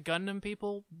sure the Gundam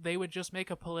people, they would just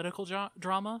make a political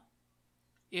drama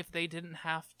if they didn't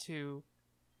have to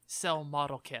sell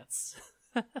model kits.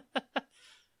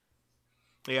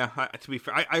 Yeah, to be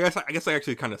fair, I guess I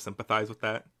actually kind of sympathize with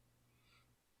that.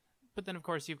 But then, of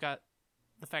course, you've got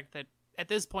the fact that at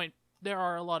this point, there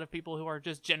are a lot of people who are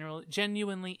just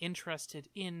genuinely interested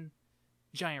in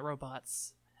giant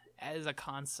robots as a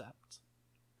concept.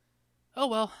 Oh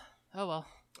well. Oh well.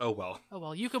 Oh well. Oh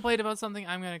well. You complained about something.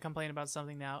 I'm going to complain about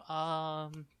something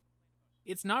now.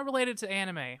 It's not related to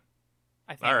anime, I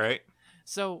think. All right.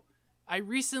 So, I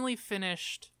recently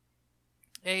finished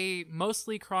a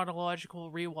mostly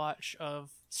chronological rewatch of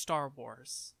Star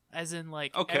Wars, as in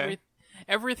like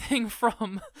everything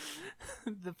from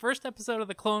the first episode of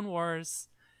the Clone Wars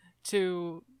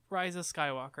to Rise of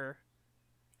Skywalker.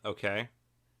 Okay.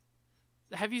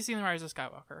 Have you seen the Rise of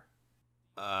Skywalker?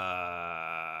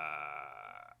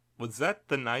 Was that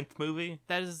the 9th movie?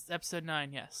 That is episode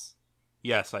 9, yes.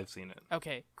 Yes, I've seen it.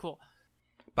 Okay, cool.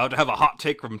 About to have a hot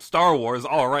take from Star Wars.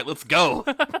 All right, let's go.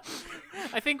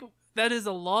 I think that is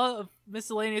a law of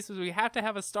miscellaneous. We have to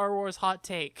have a Star Wars hot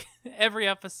take every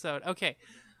episode. Okay,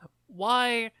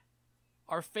 why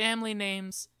are family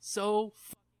names so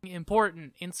fucking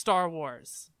important in Star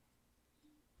Wars?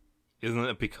 Isn't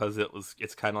it because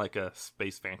it's kind of like a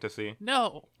space fantasy?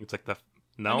 No. It's like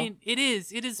no? I mean, it is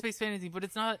space fantasy, but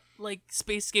it's not like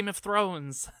space Game of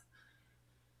Thrones.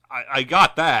 I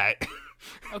got that.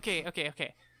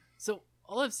 Okay. So,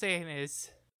 all I'm saying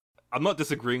is... I'm not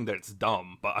disagreeing that it's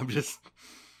dumb, but I'm just...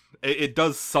 It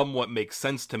does somewhat make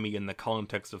sense to me in the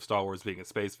context of Star Wars being a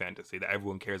space fantasy, that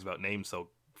everyone cares about names so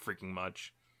freaking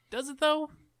much. Does it, though?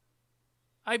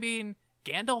 I mean,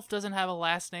 Gandalf doesn't have a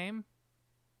last name.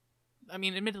 I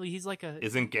mean, admittedly, he's like a...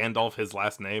 Isn't Gandalf his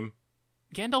last name?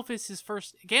 Gandalf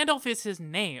is his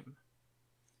name.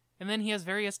 And then he has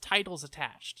various titles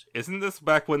attached. Isn't this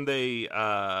back when they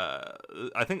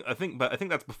I think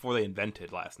that's before they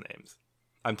invented last names.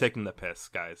 I'm taking the piss,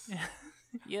 guys.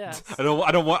 Yes. I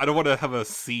don't want to have a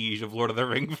siege of Lord of the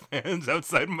Rings fans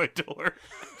outside my door.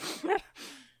 To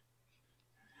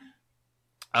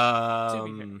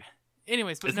be fair.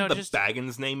 Anyways, but isn't the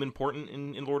Baggins name important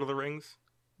in Lord of the Rings?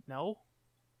 No.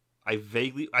 I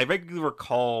regularly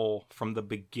recall from the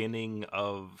beginning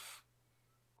of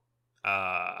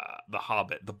The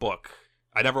Hobbit, the book.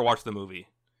 I never watched the movies.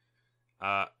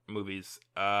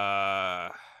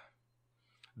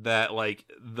 That like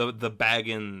the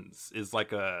Baggins is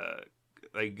like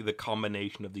the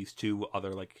combination of these two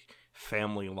other like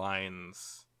family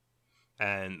lines,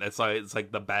 and it's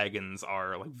like the Baggins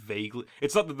are like vaguely.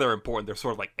 It's not that they're important. They're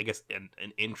sort of like, I guess, an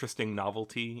interesting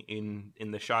novelty in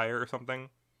the Shire or something.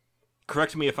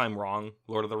 Correct me if I'm wrong,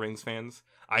 Lord of the Rings fans.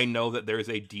 I know that there's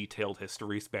a detailed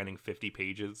history spanning 50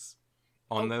 pages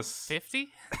on this. 50?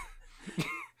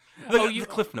 The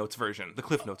Cliff Notes version. The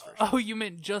Cliff Notes version. Oh, you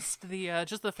meant just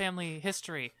the family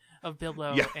history of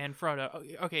Bilbo and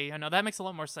Frodo. Okay, no, that makes a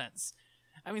lot more sense.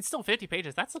 I mean, still 50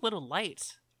 pages. That's a little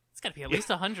light. It's got to be at least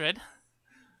 100.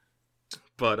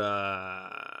 But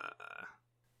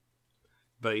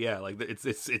yeah, like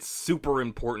it's super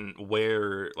important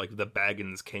where like the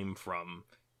Baggins came from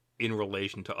in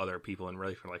relation to other people, in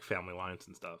relation to like family lines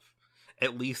and stuff.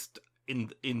 At least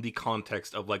in the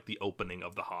context of like the opening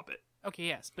of The Hobbit. Okay,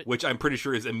 yes, but which I'm pretty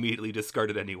sure is immediately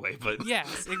discarded anyway. But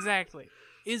yes, exactly.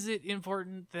 Is it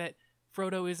important that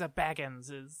Frodo is a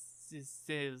Baggins?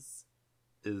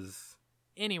 Is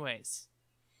anyways.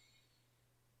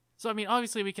 So I mean,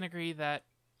 obviously we can agree that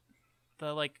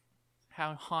the like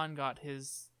how Han got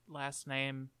his last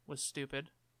name was stupid.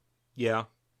 Yeah.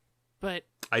 But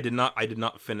I did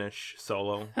not finish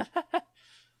Solo.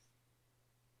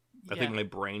 I think my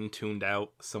brain tuned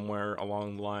out somewhere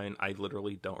along the line. I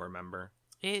literally don't remember.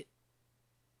 It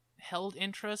held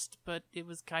interest, but it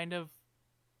was kind of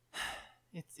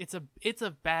it's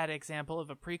a bad example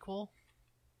of a prequel.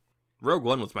 Rogue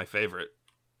One was my favorite.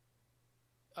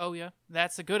 Oh yeah,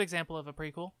 that's a good example of a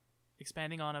prequel,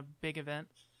 expanding on a big event.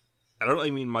 I don't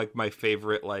really mean my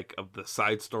favorite like of the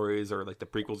side stories or like the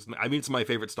prequels. I mean it's my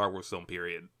favorite Star Wars film.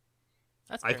 Period.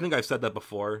 That's fair. I think I've said that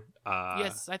before.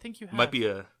 Yes, I think you have. Might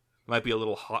be a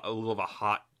little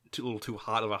too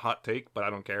hot of a hot take, but I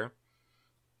don't care.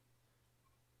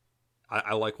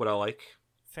 I like what I like.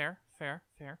 Fair.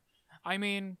 I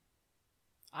mean,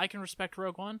 I can respect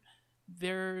Rogue One.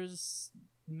 There's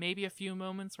maybe a few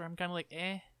moments where I'm kind of like,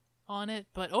 on it.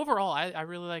 But overall, I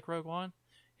really like Rogue One.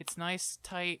 It's nice,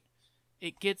 tight.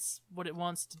 It gets what it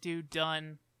wants to do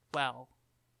done well.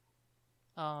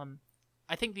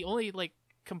 I think the only, like,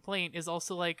 complaint is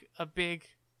also, like, a big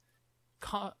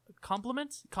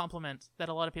compliment that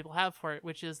a lot of people have for it,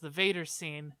 which is the Vader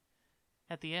scene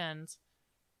at the end.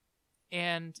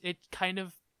 And it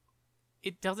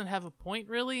doesn't have a point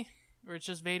really, or it's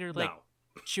just Vader like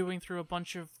chewing through a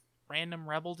bunch of random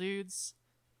rebel dudes.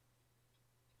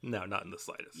 No, not in the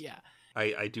slightest. Yeah.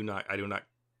 I do not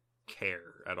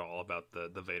care at all about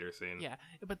the Vader scene. Yeah,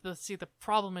 but the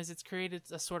problem is it's created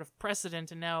a sort of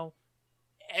precedent, and now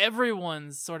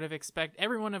everyone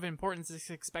of importance is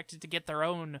expected to get their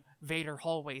own Vader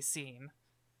hallway scene.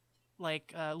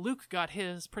 Like Luke got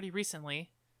his pretty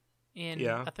recently in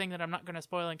a thing that I'm not going to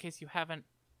spoil in case you haven't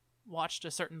watched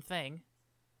a certain thing.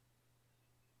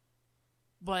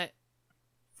 But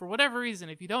for whatever reason,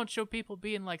 if you don't show people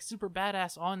being like super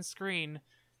badass on screen,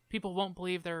 people won't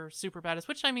believe they're super badass,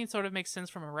 which I mean sort of makes sense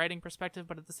from a writing perspective,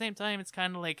 but at the same time, it's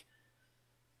kind of like...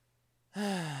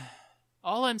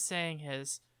 all I'm saying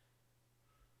is,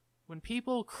 when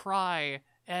people cry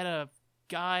at a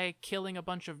guy killing a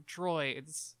bunch of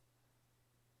droids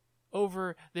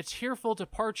over the tearful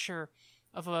departure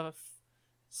of a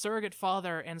surrogate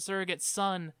father and surrogate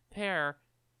son pair,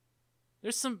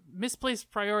 there's some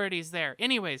misplaced priorities there.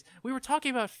 Anyways, we were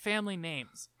talking about family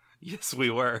names. Yes, we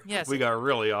were. Yes. We got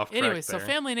really off track Anyway, there. so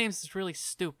family names is really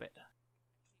stupid.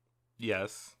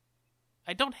 Yes.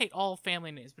 I don't hate all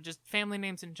family names, but just family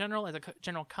names in general, as a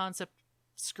general concept,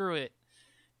 screw it.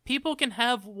 People can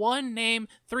have 1 name,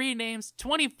 3 names,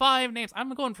 25 names.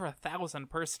 I'm going for 1,000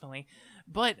 personally.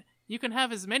 But you can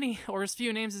have as many or as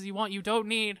few names as you want. You don't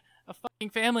need a fucking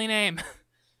family name.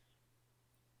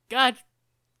 God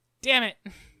damn it.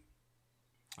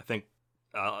 I think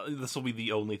this will be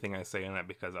the only thing I say on that,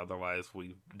 because otherwise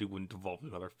we wouldn't devolve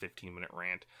another 15-minute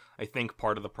rant. I think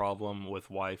part of the problem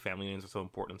with why family names are so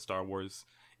important in Star Wars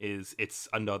is it's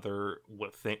another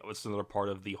part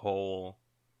of the whole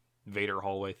Vader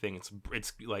hallway thing.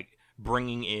 It's like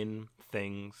bringing in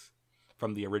things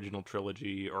from the original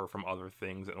trilogy or from other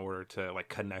things in order to like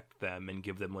connect them and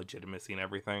give them legitimacy and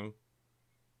everything.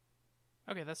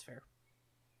 Okay, that's fair.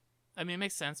 I mean, it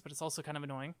makes sense, but it's also kind of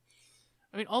annoying.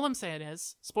 I mean, all I'm saying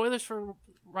is, spoilers for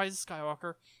Rise of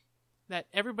Skywalker, that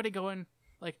everybody going,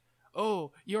 like,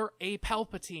 oh, you're a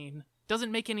Palpatine,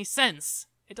 doesn't make any sense.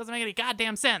 It doesn't make any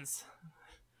goddamn sense.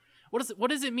 What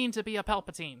does it mean to be a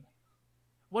Palpatine?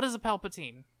 What is a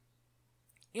Palpatine?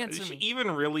 Answer Does she me.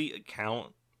 even really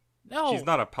count? No. She's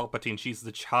not a Palpatine, she's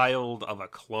the child of a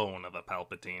clone of a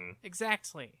Palpatine.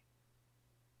 Exactly.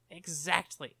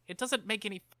 It doesn't make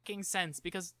any fucking sense,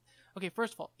 because... Okay,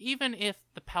 first of all, even if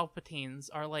the Palpatines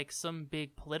are like some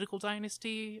big political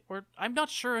dynasty, or I'm not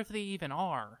sure if they even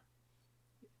are.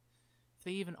 If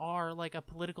they even are like a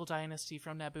political dynasty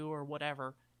from Naboo or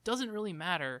whatever, doesn't really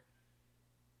matter.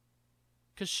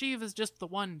 Because Sheev is just the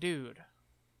one dude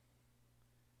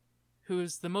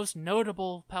who's the most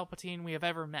notable Palpatine we have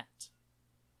ever met.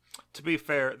 To be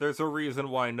fair, there's a reason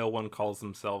why no one calls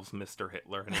themselves Mr.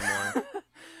 Hitler anymore.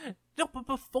 No, but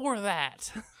before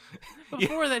that...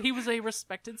 that, he was a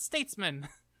respected statesman.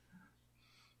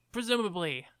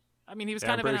 Presumably. I mean, he was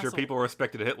kind of an I'm pretty sure asshole. people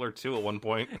respected Hitler, too, at one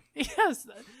point. Yes,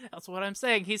 that's what I'm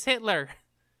saying. He's Hitler.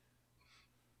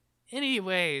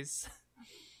 Anyways.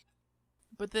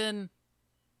 But then...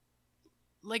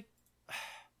 Like...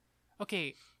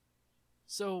 Okay.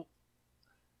 So...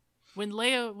 When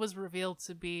Leia was revealed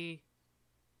to be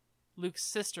Luke's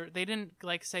sister, they didn't,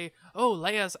 like, say, oh,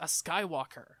 Leia's a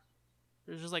Skywalker.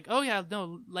 It was just like, oh yeah,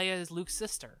 no, Leia is Luke's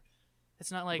sister.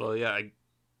 It's not like... Well, yeah,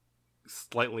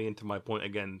 slightly into my point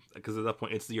again, because at that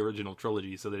point it's the original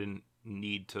trilogy, so they didn't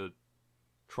need to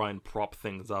try and prop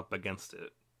things up against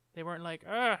it. They weren't like,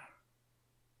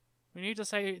 we need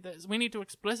to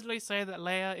explicitly say that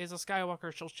Leia is a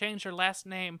Skywalker. She'll change her last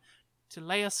name to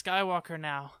Leia Skywalker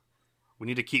now. We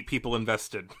need to keep people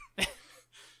invested.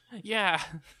 Yeah.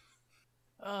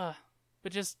 But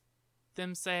just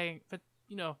them saying, but,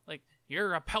 you know, like,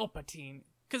 you're a Palpatine.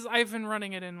 Because I've been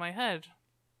running it in my head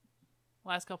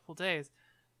last couple days.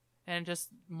 And just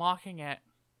mocking it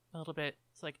a little bit.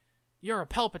 It's like, you're a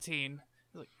Palpatine.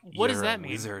 Like, what does that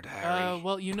mean? Wizard, Harry.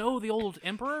 Well, you know the old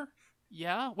Emperor?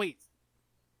 Yeah? Wait,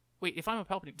 if I'm a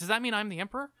Palpatine, does that mean I'm the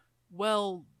Emperor?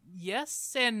 Well,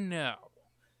 yes and no.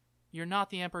 You're not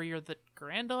the Emperor, you're the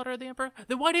granddaughter of the Emperor?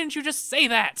 Then why didn't you just say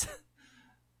that?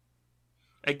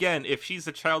 Again, if she's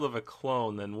a child of a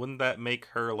clone, then wouldn't that make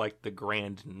her, like, the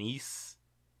grand niece?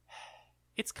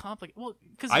 It's complicated. Well,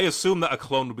 because I assume that a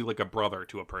clone would be like a brother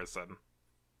to a person.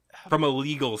 From a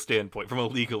legal standpoint.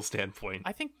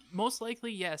 I think most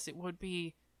likely, yes, it would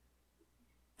be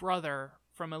brother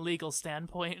from a legal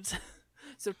standpoint.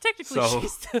 So technically,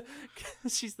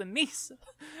 she's the niece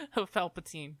of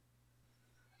Palpatine.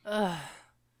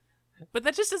 But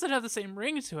that just doesn't have the same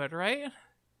ring to it, right?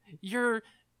 You're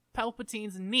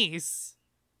Palpatine's niece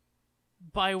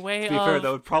by way To be fair,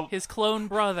 that would his clone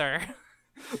brother.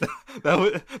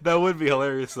 that would be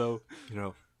hilarious though.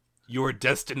 You're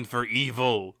destined for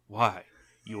evil. Why?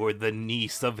 You're the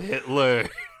niece of Hitler.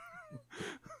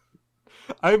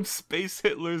 I'm Space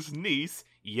Hitler's niece.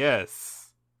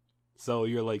 Yes. So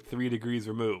you're like 3 degrees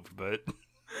removed, but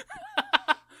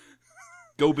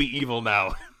go be evil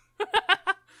now.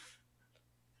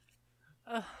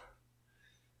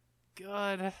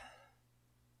 God.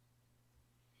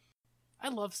 I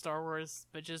love Star Wars,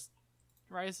 but just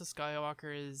Rise of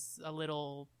Skywalker is a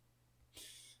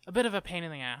bit of a pain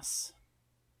in the ass.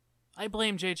 I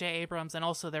blame J.J. Abrams and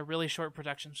also their really short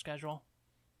production schedule.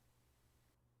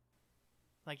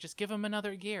 Like, just give them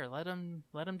another year. Let them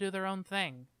do their own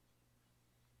thing.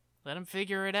 Let them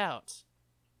figure it out.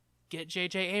 Get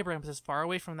J.J. Abrams as far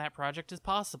away from that project as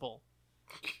possible.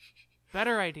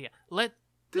 Better idea. Let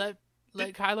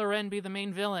Kylo Ren be the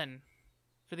main villain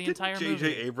for the entire movie.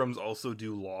 J.J. Abrams also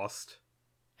do Lost?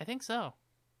 I think so.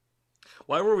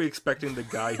 Why were we expecting the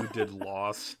guy who did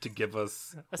Lost to give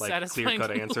us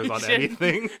clear-cut answers on conclusion.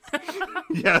 anything?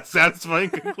 Yeah, satisfying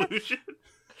conclusion.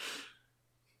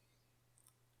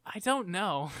 I don't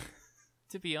know,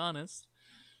 to be honest.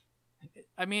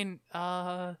 I mean,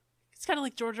 it's kind of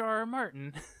like George R.R.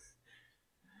 Martin.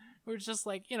 We're just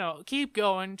like, keep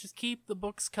going, just keep the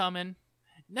books coming,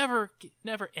 never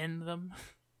end them.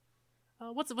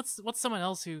 What's someone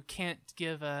else who can't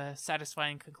give a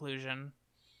satisfying conclusion?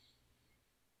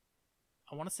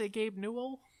 I want to say Gabe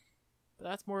Newell, but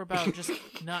that's more about just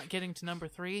not getting to number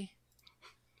 3.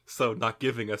 So not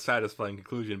giving a satisfying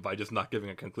conclusion by just not giving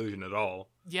a conclusion at all.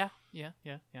 Yeah.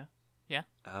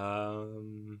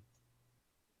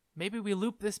 Maybe we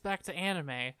loop this back to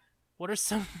anime. What are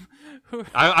some?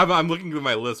 I'm looking through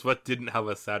my list. What didn't have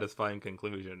a satisfying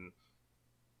conclusion?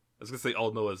 I was gonna say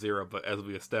All Noah Zero, but as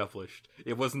we established,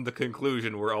 it wasn't the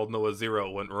conclusion where All Noah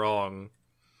Zero went wrong.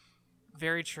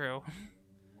 Very true.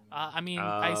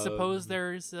 I suppose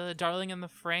there's Darling in the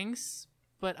Franxx,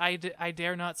 but I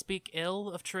dare not speak ill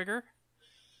of Trigger.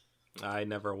 I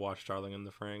never watched Darling in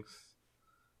the Franxx.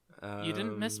 You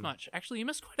didn't miss much. Actually, you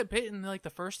missed quite a bit in the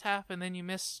first half, and then you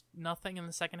missed nothing in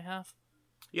the second half.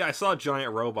 Yeah, I saw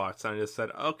giant robots, and I just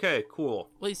said, "Okay, cool."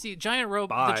 Well, you see, the giant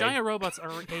robots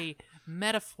are a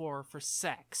metaphor for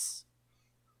sex.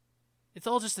 It's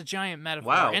all just a giant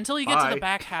metaphor until you get to the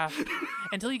back half.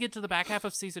 Until you get to the back half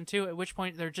of season 2, at which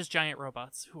point they're just giant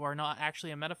robots who are not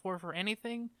actually a metaphor for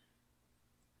anything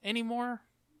anymore,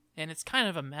 and it's kind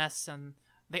of a mess. And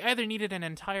they either needed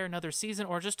another season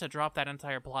or just to drop that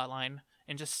entire plot line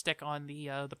and just stick on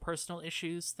the personal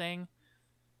issues thing.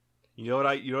 You know what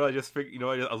I just figured?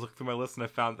 I was looking through my list and I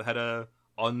found that had a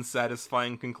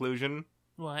unsatisfying conclusion.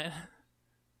 What?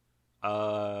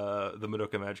 The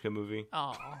Madoka Magica movie.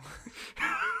 Oh.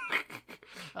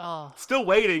 Oh. Still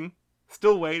waiting.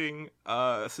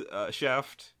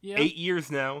 Shaft. Yeah. 8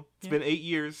 years now. It's been 8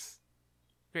 years.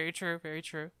 Very true. Very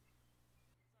true.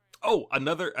 Oh,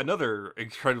 another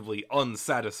incredibly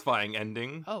unsatisfying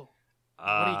ending. Oh.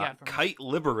 What do you got for me? Kite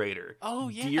Liberator. Oh,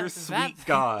 yeah. Dear sweet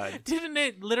God. Didn't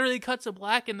it literally cut to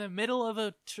black in the middle of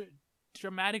a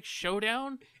dramatic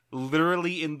showdown?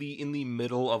 Literally in the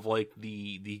middle of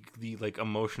the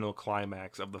emotional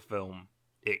climax of the film.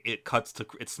 It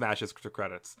smashes to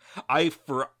credits. I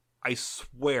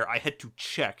swear I had to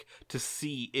check to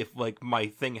see if my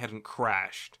thing hadn't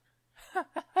crashed.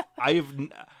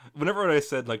 Whenever I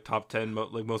said top 10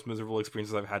 most miserable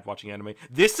experiences I've had watching anime,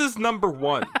 this is number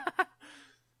 1.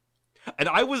 And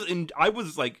I was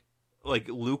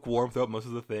lukewarm throughout most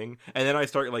of the thing, and then I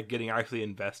started getting actually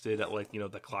invested at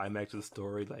the climax of the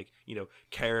story.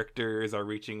 Characters are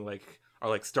reaching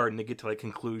are starting to get to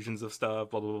conclusions of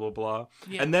stuff, blah blah blah blah.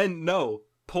 Yeah. And then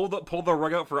pull the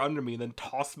rug out from under me and then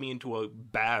toss me into a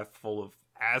bath full of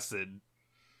acid.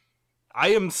 I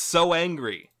am so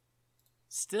angry.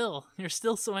 You're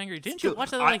still so angry. Didn't you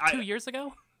watch that 2 years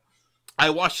ago?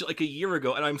 I watched it a year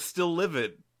ago, and I'm still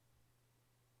livid.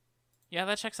 Yeah,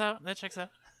 that checks out.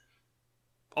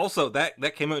 Also,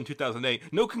 that came out in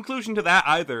 2008. No conclusion to that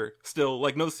either. Still,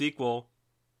 no sequel.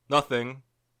 Nothing.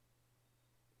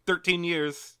 13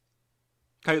 years.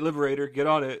 Kite Liberator, get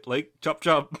on it. Chop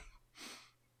chop.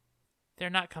 They're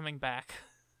not coming back.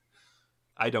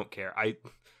 I don't care. I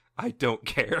don't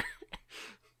care.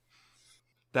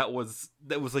 That was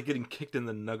getting kicked in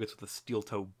the nuggets with a steel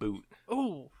toe boot.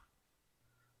 Ooh.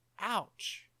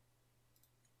 Ouch.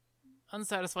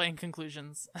 Unsatisfying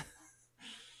conclusions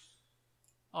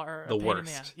are the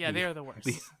worst. Yeah, they are the worst.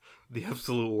 The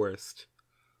absolute worst.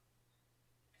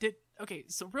 Okay,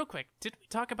 so real quick, did we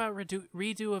talk about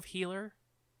redo of Healer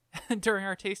during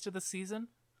our taste of the season?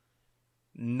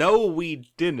 No, we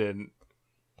didn't.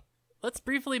 Let's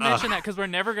briefly mention that because we're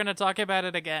never going to talk about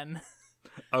it again.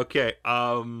 Okay,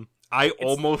 I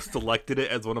almost selected it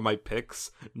as one of my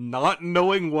picks, not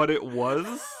knowing what it was.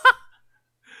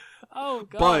 Oh,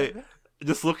 God. But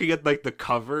just looking at, like, the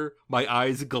cover, my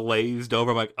eyes glazed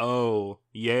over. I'm like, oh,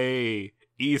 yay,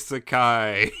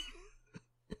 isekai.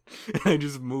 And I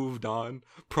just moved on.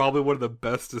 Probably one of the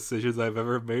best decisions I've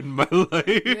ever made in my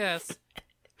life. Yes.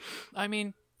 I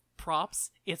mean,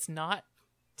 props. It's not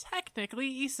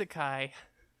technically isekai.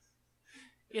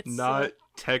 It's Not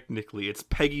technically. It's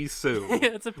Peggy Sue.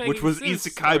 it's a Peggy which was Sue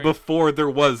isekai story. before there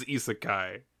was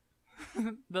isekai.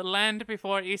 The land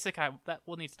before isekai. That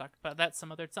we'll need to talk about that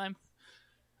some other time.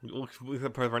 We'll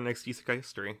have part of our next isekai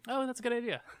history. Oh, that's a good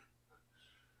idea.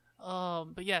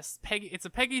 But yes, it's a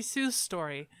Peggy Sue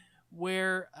story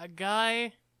where a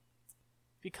guy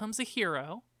becomes a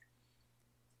hero,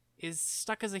 is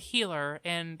stuck as a healer,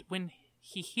 and when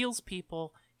he heals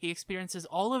people, he experiences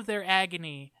all of their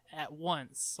agony at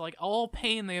once. Like, all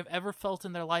pain they have ever felt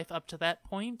in their life up to that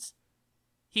point,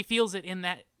 he feels it in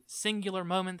that singular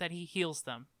moment that he heals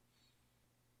them.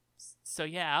 So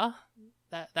yeah,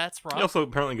 that's rough. He also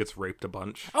apparently gets raped a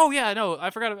bunch. Oh yeah, no, I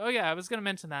forgot. Oh yeah, I was gonna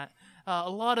mention that. A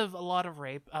lot of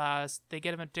rape. They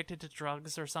get him addicted to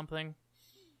drugs or something,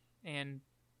 and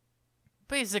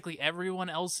basically everyone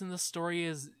else in the story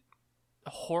is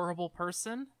a horrible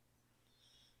person.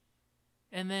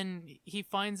 And then he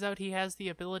finds out he has the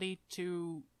ability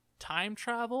to time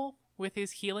travel with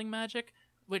his healing magic,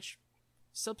 which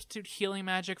substitute healing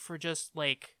magic for just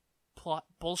like plot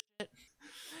bullshit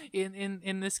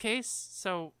in this case.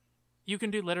 So you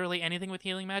can do literally anything with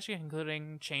healing magic,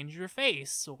 including change your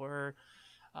face, or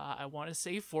I want to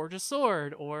say forge a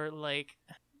sword, or like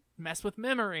mess with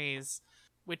memories,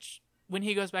 which when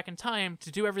he goes back in time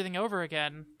to do everything over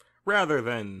again, Rather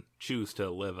than choose to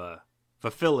live a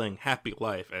fulfilling, happy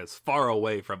life as far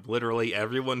away from literally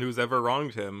everyone who's ever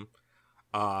wronged him,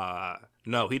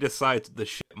 no, he decides the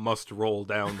shit must roll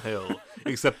downhill.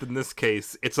 Except in this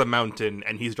case, it's a mountain,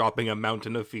 and he's dropping a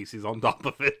mountain of feces on top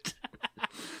of it.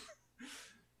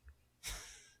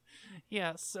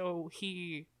 yeah, so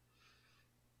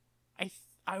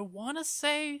I want to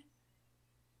say,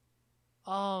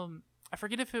 I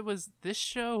forget if it was this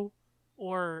show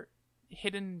or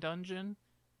Hidden Dungeon.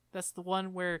 That's the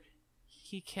one where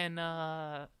he can,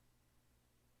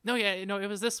 it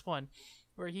was this one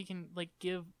where he can, like,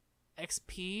 give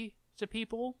XP to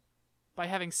people by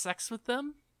having sex with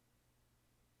them.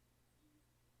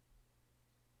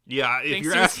 Yeah, if Thanks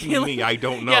you're to his asking healing- me, I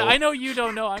don't know. Yeah, I know you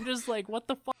don't know. I'm just like, what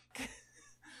the fuck?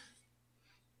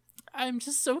 I'm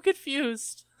just so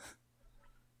confused.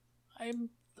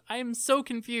 I'm so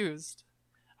confused.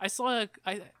 I saw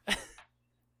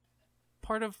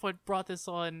part of what brought this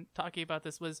on, talking about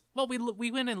this, was, well,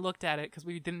 we went and looked at it because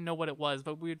we didn't know what it was,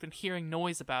 but we had been hearing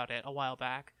noise about it a while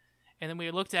back, and then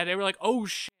we looked at it and we're like, oh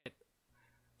shit,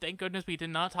 thank goodness we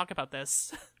did not talk about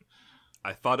this.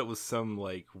 I thought it was some,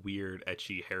 like, weird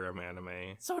ecchi harem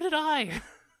anime. So did I.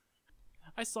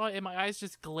 I saw it and my eyes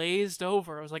just glazed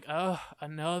over. I was like,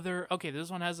 another, okay, this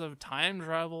one has a time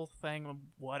travel thing,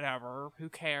 whatever, who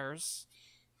cares?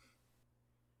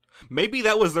 Maybe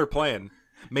that was their plan.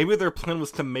 Maybe their plan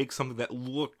was to make something that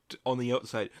looked, on the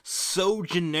outside, so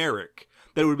generic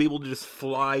that it would be able to just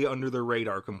fly under the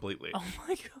radar completely. Oh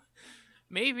my god.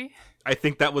 Maybe. I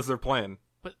think that was their plan.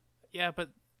 But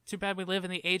too bad we live in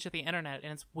the age of the internet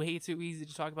and it's way too easy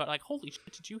to talk about, like, holy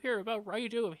shit, did you hear about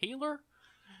Raido of Healer?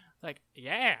 Like,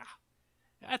 yeah,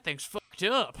 that thing's fucked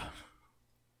up.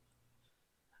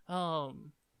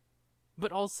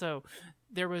 But also,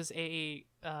 there was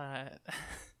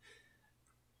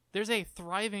there's a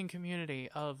thriving community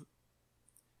of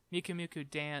Miku Miku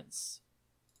Dance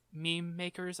meme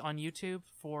makers on YouTube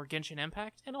for Genshin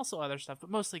Impact, and also other stuff,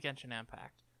 but mostly Genshin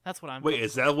Impact. That's what I'm Wait,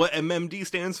 focused is that what MMD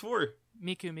stands for?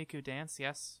 Miku Miku Dance,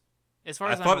 yes. As far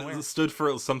I as thought I'm aware. it stood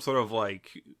for some sort of,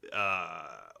 like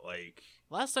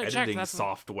Last I checked, editing that's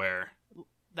software.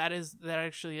 that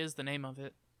actually is the name of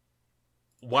it.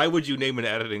 Why would you name an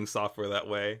editing software that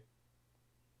way?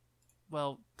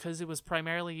 Well, because it was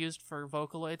primarily used for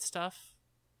Vocaloid stuff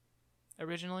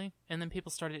originally, and then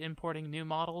people started importing new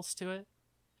models to it.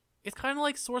 It's kind of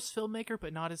like Source Filmmaker,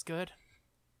 but not as good.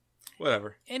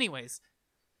 Whatever. Anyways,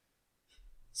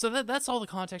 so that's all the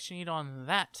context you need on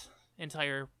that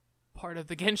entire part of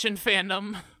the Genshin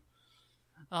fandom.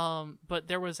 But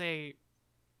there was a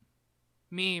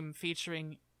meme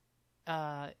featuring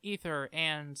Ether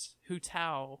and Hu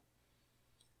Tao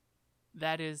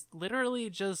that is literally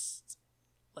just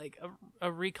like a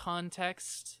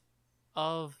recontext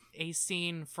of a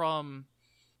scene from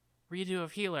Redo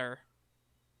of Healer,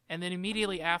 and then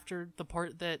immediately after the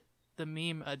part that the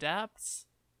meme adapts,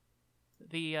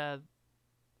 the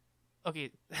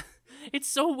okay, it's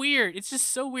so weird. It's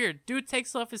just so weird. Dude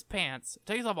takes off his pants,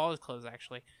 takes off all his clothes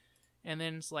actually, and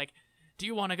then it's like, do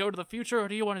you want to go to the future or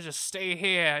do you want to just stay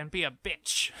here and be a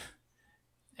bitch?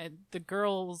 And the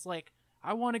girl's like,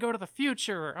 I want to go to the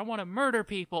future. I want to murder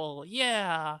people.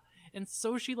 Yeah. And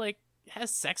so she like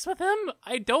has sex with him?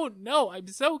 I don't know. I'm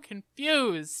so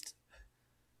confused.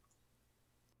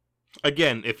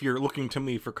 Again, if you're looking to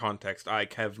me for context, I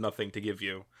have nothing to give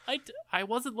you. I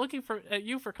wasn't looking at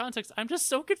you for context. I'm just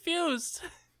so confused.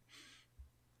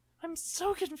 I'm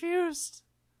so confused.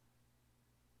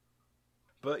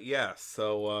 But yeah,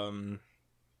 so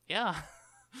yeah.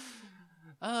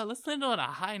 Let's end on a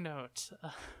high note.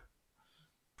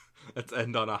 Let's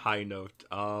end on a high note.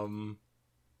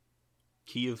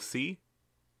 Key of C?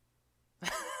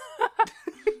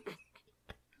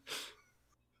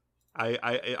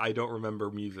 I don't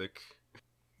remember music.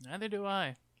 Neither do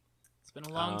I. It's been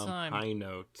a long time. High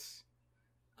note.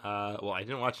 Well, I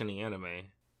didn't watch any anime.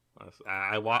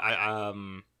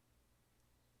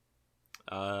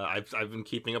 I've been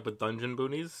keeping up with Dungeon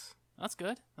Boonies. That's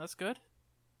good. That's good.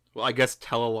 Well, I guess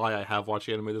tell a lie. I have watched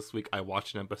anime this week. I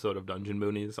watched an episode of Dungeon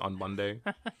Boonies on Monday.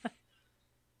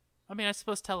 I mean, I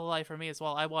suppose tell a lie for me as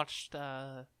well. I watched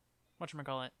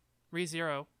whatchamacallit,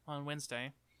 ReZero on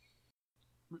Wednesday.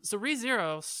 So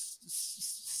ReZero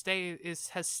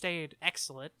has stayed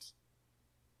excellent.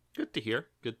 Good to hear.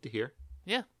 Good to hear.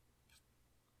 Yeah.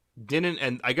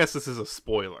 And I guess this is a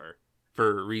spoiler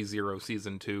for ReZero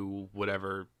Season 2,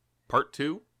 whatever, Part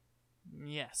 2?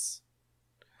 Yes.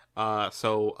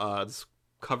 So let's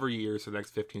cover years for the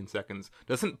next 15 seconds.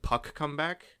 Doesn't Puck come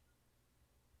back?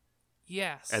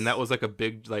 Yes. And that was like a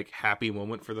big, like, happy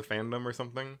moment for the fandom or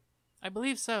something? I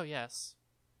believe so, yes.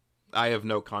 I have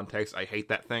no context. I hate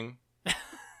that thing.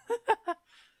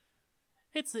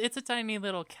 It's a tiny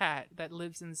little cat that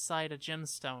lives inside a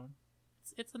gemstone.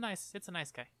 It's a nice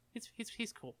guy. He's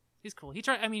cool. He's cool. He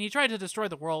tried to destroy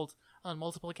the world on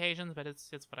multiple occasions, but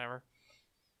it's whatever.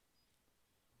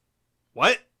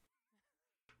 What?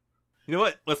 You know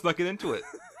what? Let's not get into it.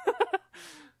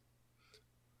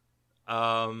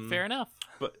 Fair enough.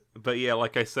 But yeah,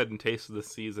 like I said in Taste of the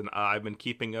Season, I've been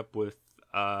keeping up with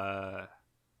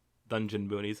Dungeon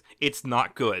Boonies. It's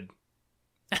not good.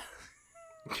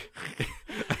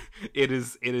 It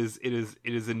is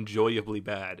enjoyably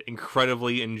bad.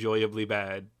 Incredibly enjoyably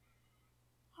bad.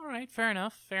 All right, fair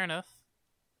enough.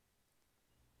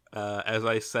 As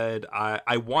I said,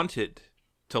 I wanted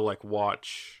to like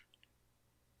watch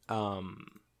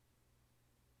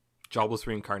Jobless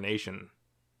Reincarnation,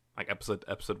 like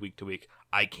episode week to week.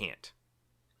 I can't.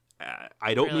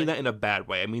 I don't mean that in a bad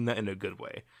way. I mean that in a good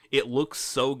way. It looks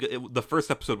so good. The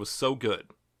first episode was so good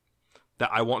that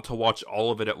I want to watch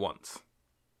all of it at once.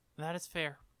 That is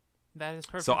fair. That is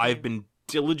perfect. So I've been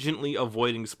diligently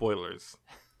avoiding spoilers.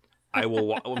 I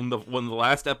will when the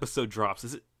last episode drops.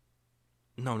 Is it?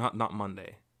 No, not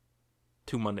Monday.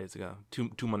 2 Mondays ago.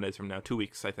 Two Mondays from now. 2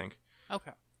 weeks, I think.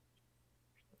 Okay.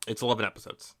 It's 11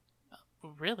 episodes.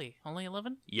 Really? Only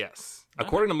 11? Yes,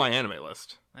 according to my anime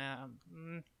list.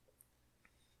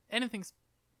 Anything's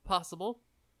possible.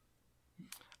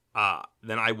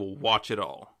 Then I will watch it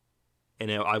all,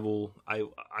 and I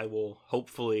will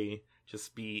hopefully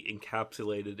just be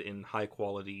encapsulated in high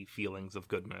quality feelings of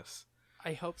goodness.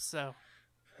 I hope so.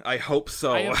 I hope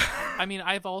so. I've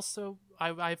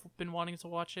been wanting to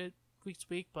watch it week to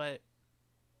week, but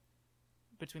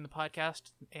between the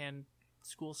podcast and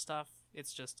school stuff,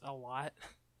 it's just a lot.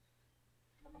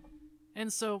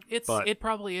 And so it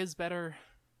probably is better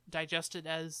digested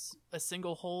as a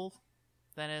single whole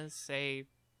than as a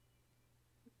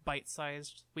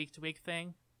bite-sized week-to-week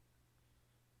thing.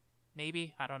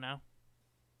 Maybe, I don't know.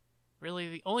 Really,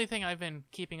 the only thing I've been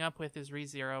keeping up with is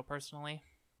ReZero, personally.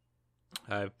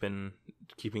 I've been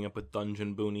keeping up with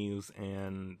Dungeon Boonies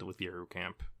and with Yuru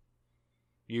Camp.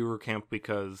 Yuru Camp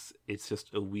because it's just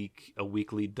a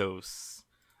weekly dose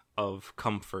of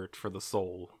comfort for the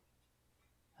soul.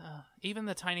 Even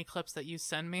the tiny clips that you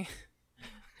send me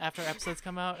after episodes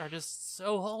come out are just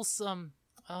so wholesome.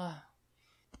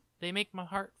 They make my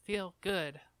heart feel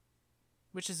good.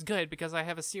 Which is good, because I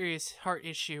have a serious heart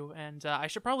issue, and I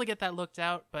should probably get that looked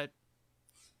out, but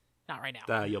not right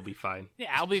now. You'll be fine.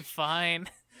 Yeah, I'll be fine.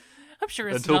 I'm sure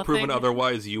it's Until nothing. proven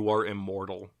otherwise, you are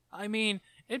immortal. I mean,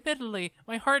 admittedly,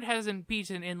 my heart hasn't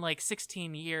beaten in like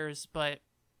 16 years, but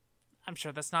I'm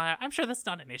sure that's not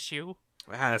an issue.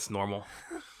 That's normal.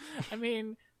 I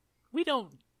mean, we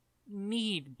don't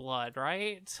need blood,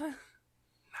 right?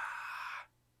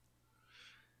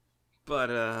 But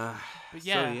yeah.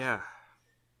 so yeah.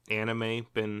 Anime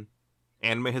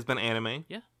has been anime.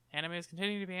 Yeah, anime is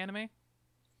continuing to be anime.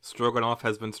 Stroganoff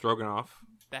has been Stroganoff.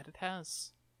 That it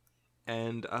has.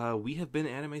 And we have been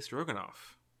Anime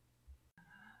Stroganoff.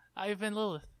 I've been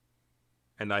Lilith.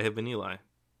 And I have been Eli.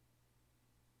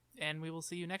 And we will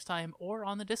see you next time or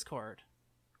on the Discord.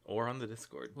 Or on the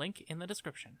Discord. Link in the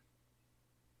description.